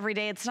something every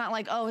day. It's not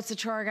like, oh, it's a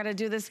chore. I got to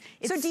do this.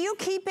 So do you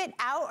keep it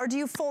out or do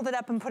you fold it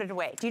up and put it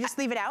away? Do you just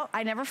leave it out?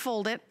 I never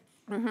fold it.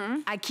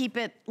 I keep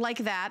it like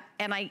that,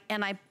 and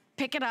I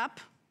pick it up.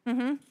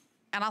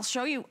 And I'll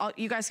show you,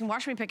 you guys can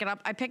watch me pick it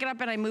up. I pick it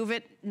up and I move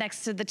it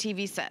next to the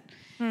TV set.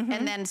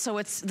 And then, so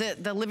it's,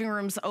 the living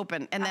room's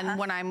open. And then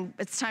when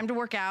it's time to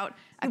work out,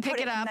 I pick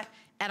it up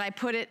and I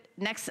put it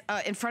next,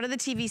 in front of the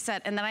TV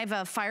set. And then I have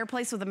a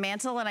fireplace with a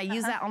mantle and I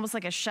use that almost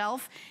like a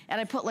shelf.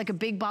 And I put like a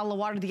big bottle of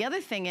water. The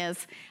other thing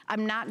is,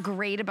 I'm not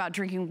great about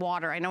drinking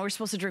water. I know we're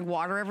supposed to drink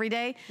water every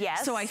day.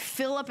 Yes. So I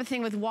fill up a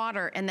thing with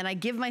water and then I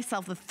give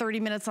myself the 30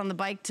 minutes on the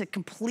bike to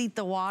complete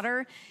the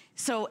water.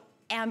 So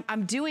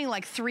I'm doing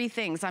like 3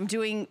 things. I'm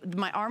doing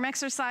my arm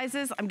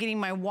exercises, I'm getting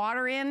my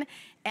water in,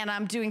 and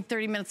I'm doing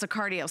 30 minutes of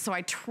cardio. So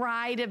I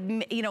try to,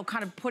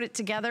 kind of put it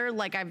together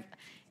like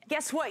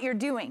Guess what you're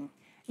doing?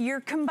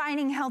 You're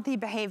combining healthy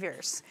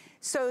behaviors.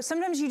 So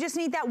sometimes you just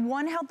need that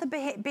one healthy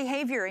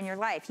behavior in your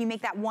life. You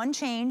make that one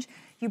change,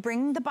 you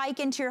bring the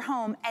bike into your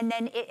home, and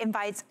then it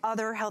invites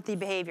other healthy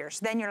behaviors.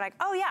 Then you're like,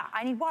 oh yeah,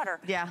 I need water.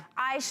 Yeah.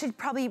 I should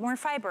probably eat more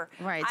fiber.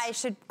 Right. I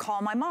should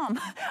call my mom.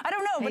 I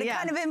don't know, but it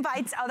kind of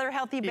invites other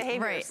healthy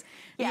behaviors.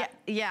 Right.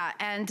 Yeah.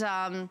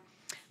 And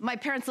my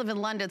parents live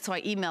in London, so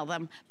I email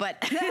them, but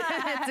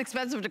it's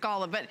expensive to call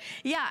them. But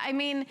yeah, I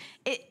mean,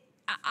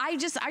 I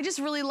just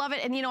really love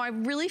it. And I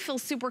really feel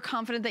super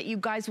confident that you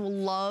guys will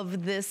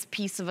love this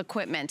piece of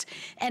equipment.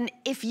 And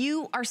if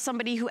you are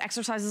somebody who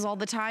exercises all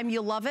the time,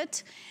 you'll love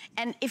it.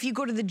 And if you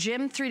go to the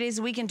gym 3 days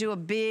a week and do a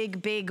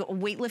big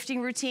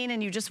weightlifting routine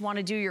and you just want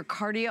to do your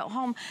cardio at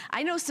home,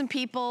 I know some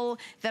people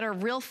that are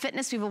real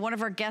fitness people. One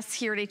of our guests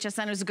here at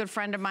HSN, who's a good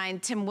friend of mine,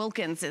 Tim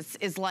Wilkins,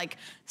 is like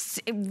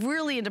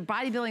really into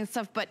bodybuilding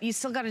stuff, but you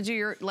still got to do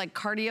your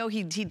cardio.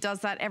 He does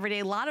that every day.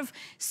 A lot of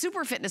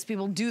super fitness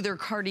people do their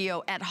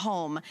cardio at home.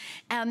 home.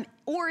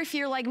 Or if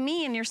you're like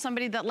me and you're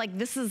somebody that like,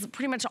 this is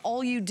pretty much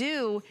all you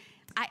do,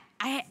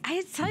 I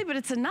hate to tell you, but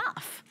it's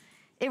enough.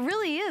 It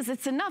really is,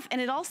 it's enough. And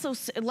it also,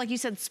 like you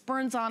said,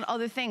 spurns on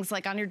other things.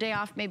 Like on your day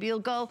off, maybe you'll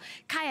go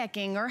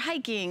kayaking or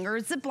hiking or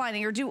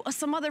ziplining or do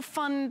some other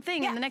fun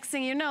thing. And the next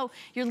thing you know,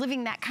 you're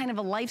living that kind of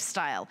a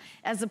lifestyle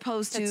as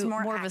opposed to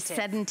more of a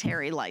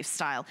sedentary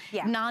lifestyle,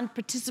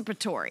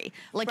 non-participatory.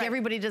 Like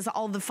everybody does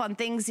all the fun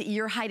things,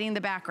 you're hiding in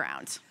the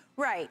background.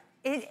 Right.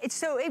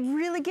 So it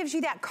really gives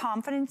you that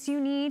confidence you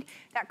need,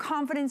 that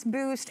confidence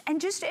boost, and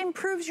just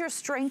improves your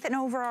strength and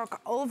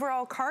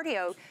overall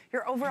cardio,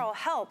 your overall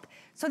health,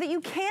 so that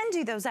you can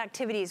do those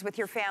activities with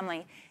your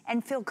family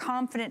and feel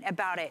confident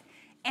about it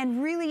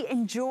and really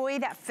enjoy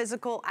that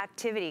physical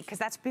activity, because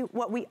that's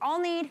what we all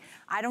need.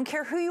 I don't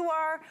care who you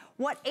are,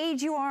 what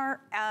age you are,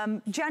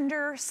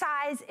 gender,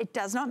 size, it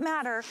does not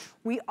matter.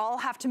 We all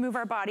have to move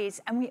our bodies,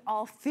 and we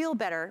all feel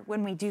better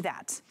when we do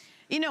that.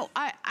 You know,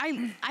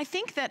 I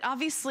think that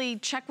obviously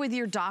check with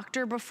your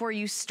doctor before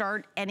you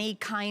start any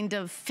kind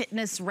of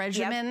fitness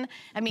regimen.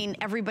 I mean,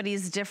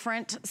 everybody's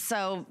different.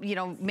 So, you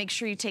know, make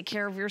sure you take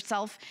care of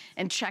yourself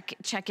and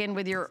check in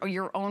with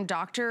your own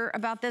doctor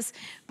about this.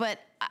 But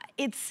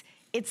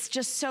it's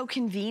just so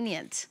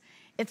convenient.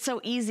 It's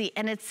so easy,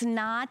 and it's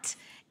not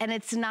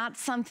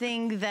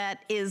something that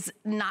is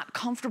not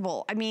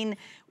comfortable. I mean,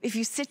 if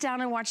you sit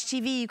down and watch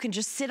TV, you can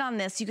just sit on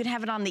this. You can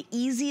have it on the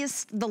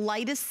easiest, the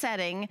lightest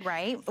setting,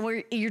 right?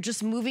 Where you're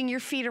just moving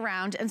your feet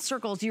around in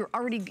circles. You're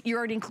already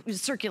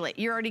circulate.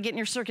 You're already getting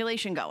your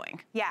circulation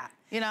going. Yeah.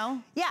 You know?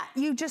 Yeah,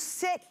 you just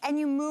sit and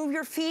you move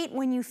your feet.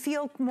 When you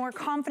feel more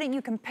confident,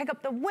 you can pick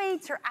up the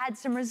weights or add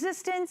some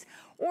resistance.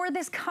 Or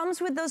this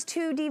comes with those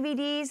 2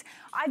 DVDs.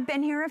 I've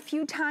been here a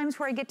few times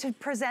where I get to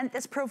present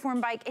this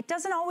ProForm bike. It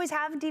doesn't always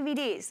have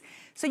DVDs.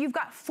 So you've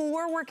got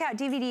 4 workout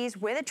DVDs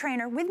with a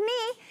trainer, with me,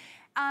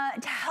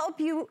 to help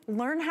you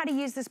learn how to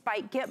use this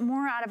bike, get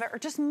more out of it, or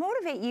just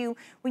motivate you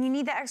when you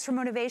need that extra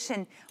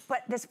motivation.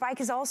 But this bike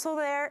is also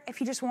there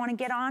if you just want to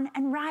get on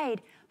and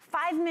ride.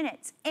 5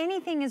 minutes,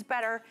 anything is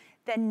better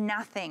than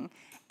nothing.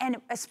 And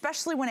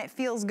especially when it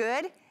feels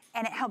good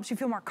and it helps you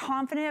feel more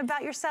confident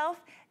about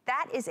yourself,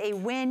 that is a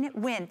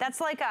win-win.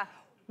 That's like a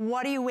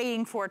what are you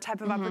waiting for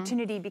type of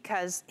opportunity,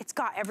 because it's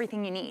got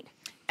everything you need.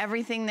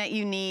 Everything that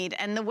you need.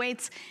 And the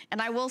weights,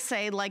 and I will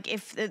say, like,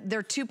 if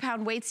they're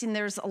 2-pound weights and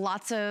there's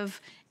lots of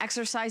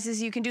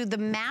exercises you can do. The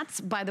mats,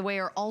 by the way,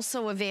 are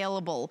also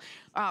available.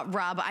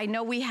 Rob, I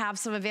know we have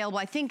some available.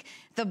 I think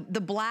the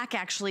black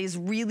actually is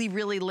really,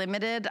 really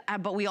limited,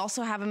 but we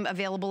also have them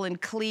available in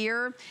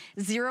clear.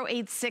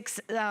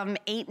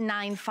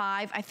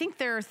 086895. I think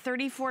they're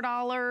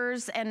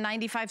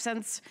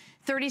 $34.95,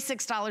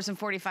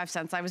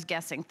 $36.45, I was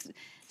guessing.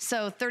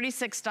 So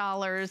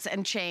 $36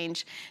 and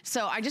change.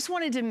 So I just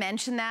wanted to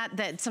mention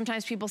that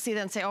sometimes people see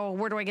that and say, oh,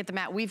 where do I get the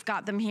mat? We've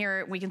got them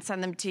here. We can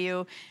send them to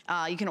you.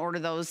 You can order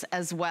those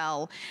as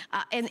well.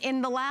 And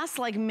in the last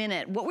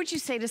minute, what would you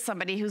say to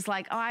somebody who's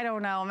like, oh, I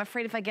don't know, I'm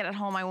afraid if I get it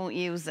home, I won't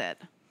use it?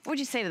 What would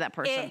you say to that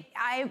person?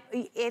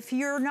 If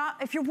you're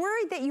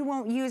worried that you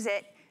won't use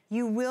it,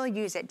 you will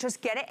use it.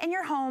 Just get it in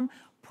your home,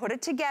 put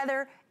it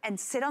together, and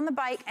sit on the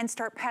bike and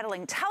start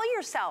pedaling. Tell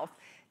yourself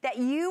that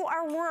you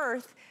are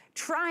worth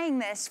trying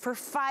this for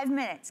 5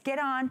 minutes. Get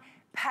on,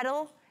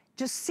 pedal,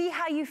 just see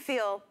how you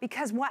feel,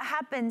 because what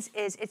happens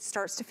is it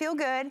starts to feel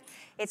good.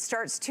 It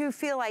starts to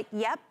feel like,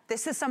 yep,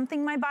 this is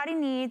something my body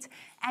needs,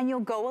 and you'll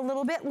go a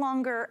little bit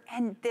longer,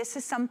 and this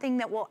is something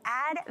that will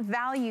add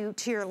value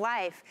to your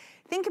life.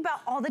 Think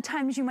about all the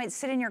times you might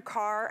sit in your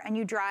car and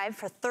you drive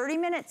for 30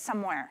 minutes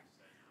somewhere.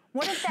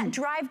 What if that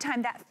drive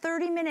time, that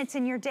 30 minutes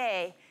in your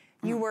day,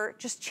 you were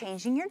just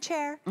changing your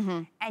chair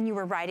and you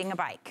were riding a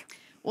bike?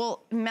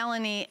 Well,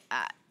 Melanie,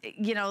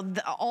 you know,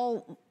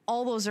 all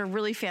those are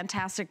really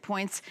fantastic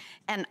points,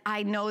 and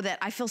I know that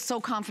I feel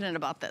so confident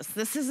about this.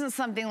 This isn't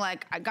something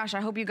like, gosh, I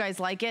hope you guys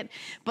like it,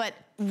 but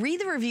read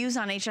the reviews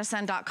on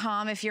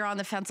hsn.com if you're on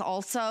the fence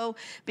also,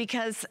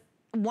 because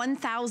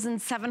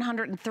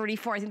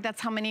 1,734, I think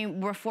that's how many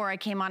before I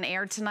came on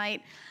air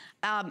tonight,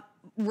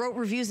 wrote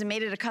reviews and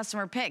made it a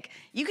customer pick.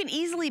 You can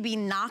easily be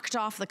knocked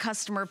off the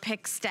customer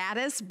pick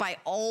status by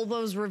all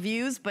those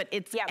reviews, but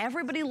it's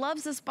everybody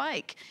loves this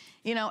bike.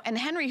 You know, and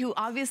Henry, who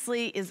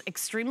obviously is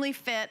extremely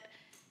fit,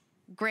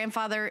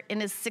 grandfather in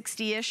his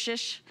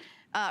 60-ish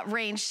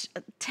range,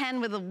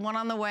 10 with a 1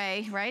 on the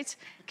way, right?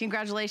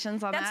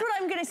 Congratulations on that. That's what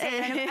I'm gonna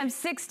say. I'm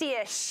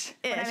 60-ish.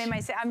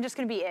 I'm just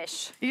gonna be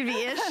ish. You'd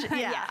be ish?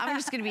 Yeah, I'm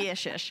just gonna be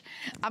ish-ish.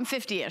 I'm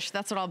 50-ish,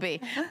 that's what I'll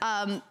be.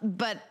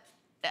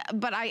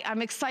 But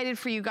I'm excited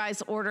for you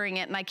guys ordering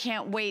it, and I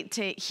can't wait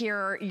to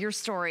hear your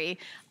story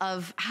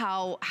of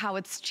how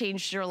it's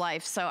changed your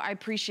life. So I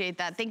appreciate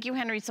that. Thank you,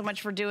 Henry, so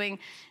much for doing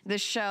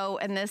this show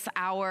and this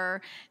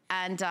hour.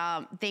 And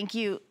thank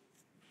you.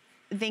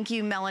 Thank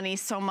you, Melanie,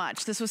 so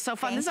much. This was so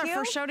fun. This is our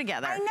first show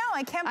together. I know,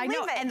 I can't believe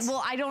it. And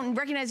well, I don't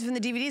recognize it from the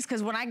DVDs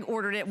because when I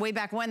ordered it way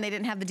back when, they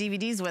didn't have the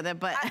DVDs with it,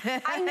 but.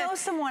 I know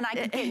someone I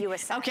could get you a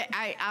set. Okay,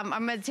 I'm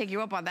gonna take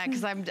you up on that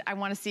because I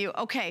wanna see you.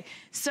 Okay,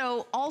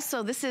 so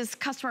also this is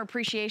Customer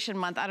Appreciation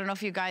Month. I don't know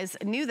if you guys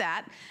knew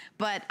that,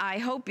 but I'm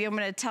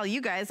gonna tell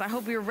you guys, I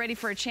hope you're ready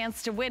for a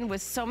chance to win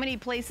with so many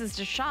places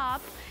to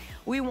shop.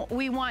 We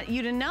want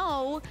you to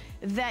know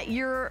that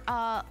your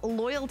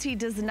loyalty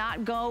does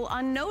not go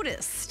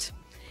unnoticed.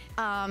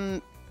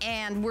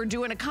 And we're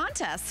doing a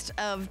contest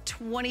of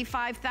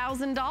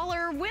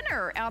 $25,000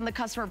 winner on the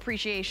customer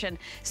appreciation.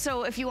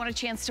 So if you want a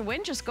chance to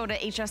win, just go to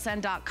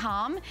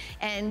hsn.com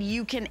and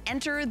you can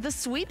enter the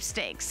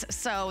sweepstakes.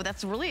 So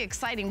that's really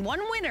exciting.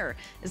 One winner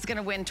is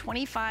gonna win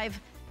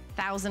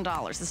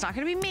 $25,000. It's not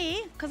gonna be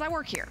me, because I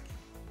work here.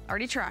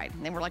 Already tried,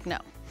 and they were like, no.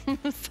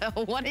 So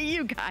one of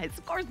you guys,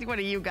 of course one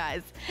of you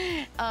guys.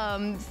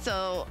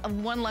 So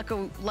one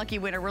lucky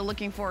winner, we're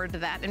looking forward to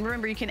that. And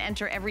remember, you can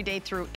enter every day through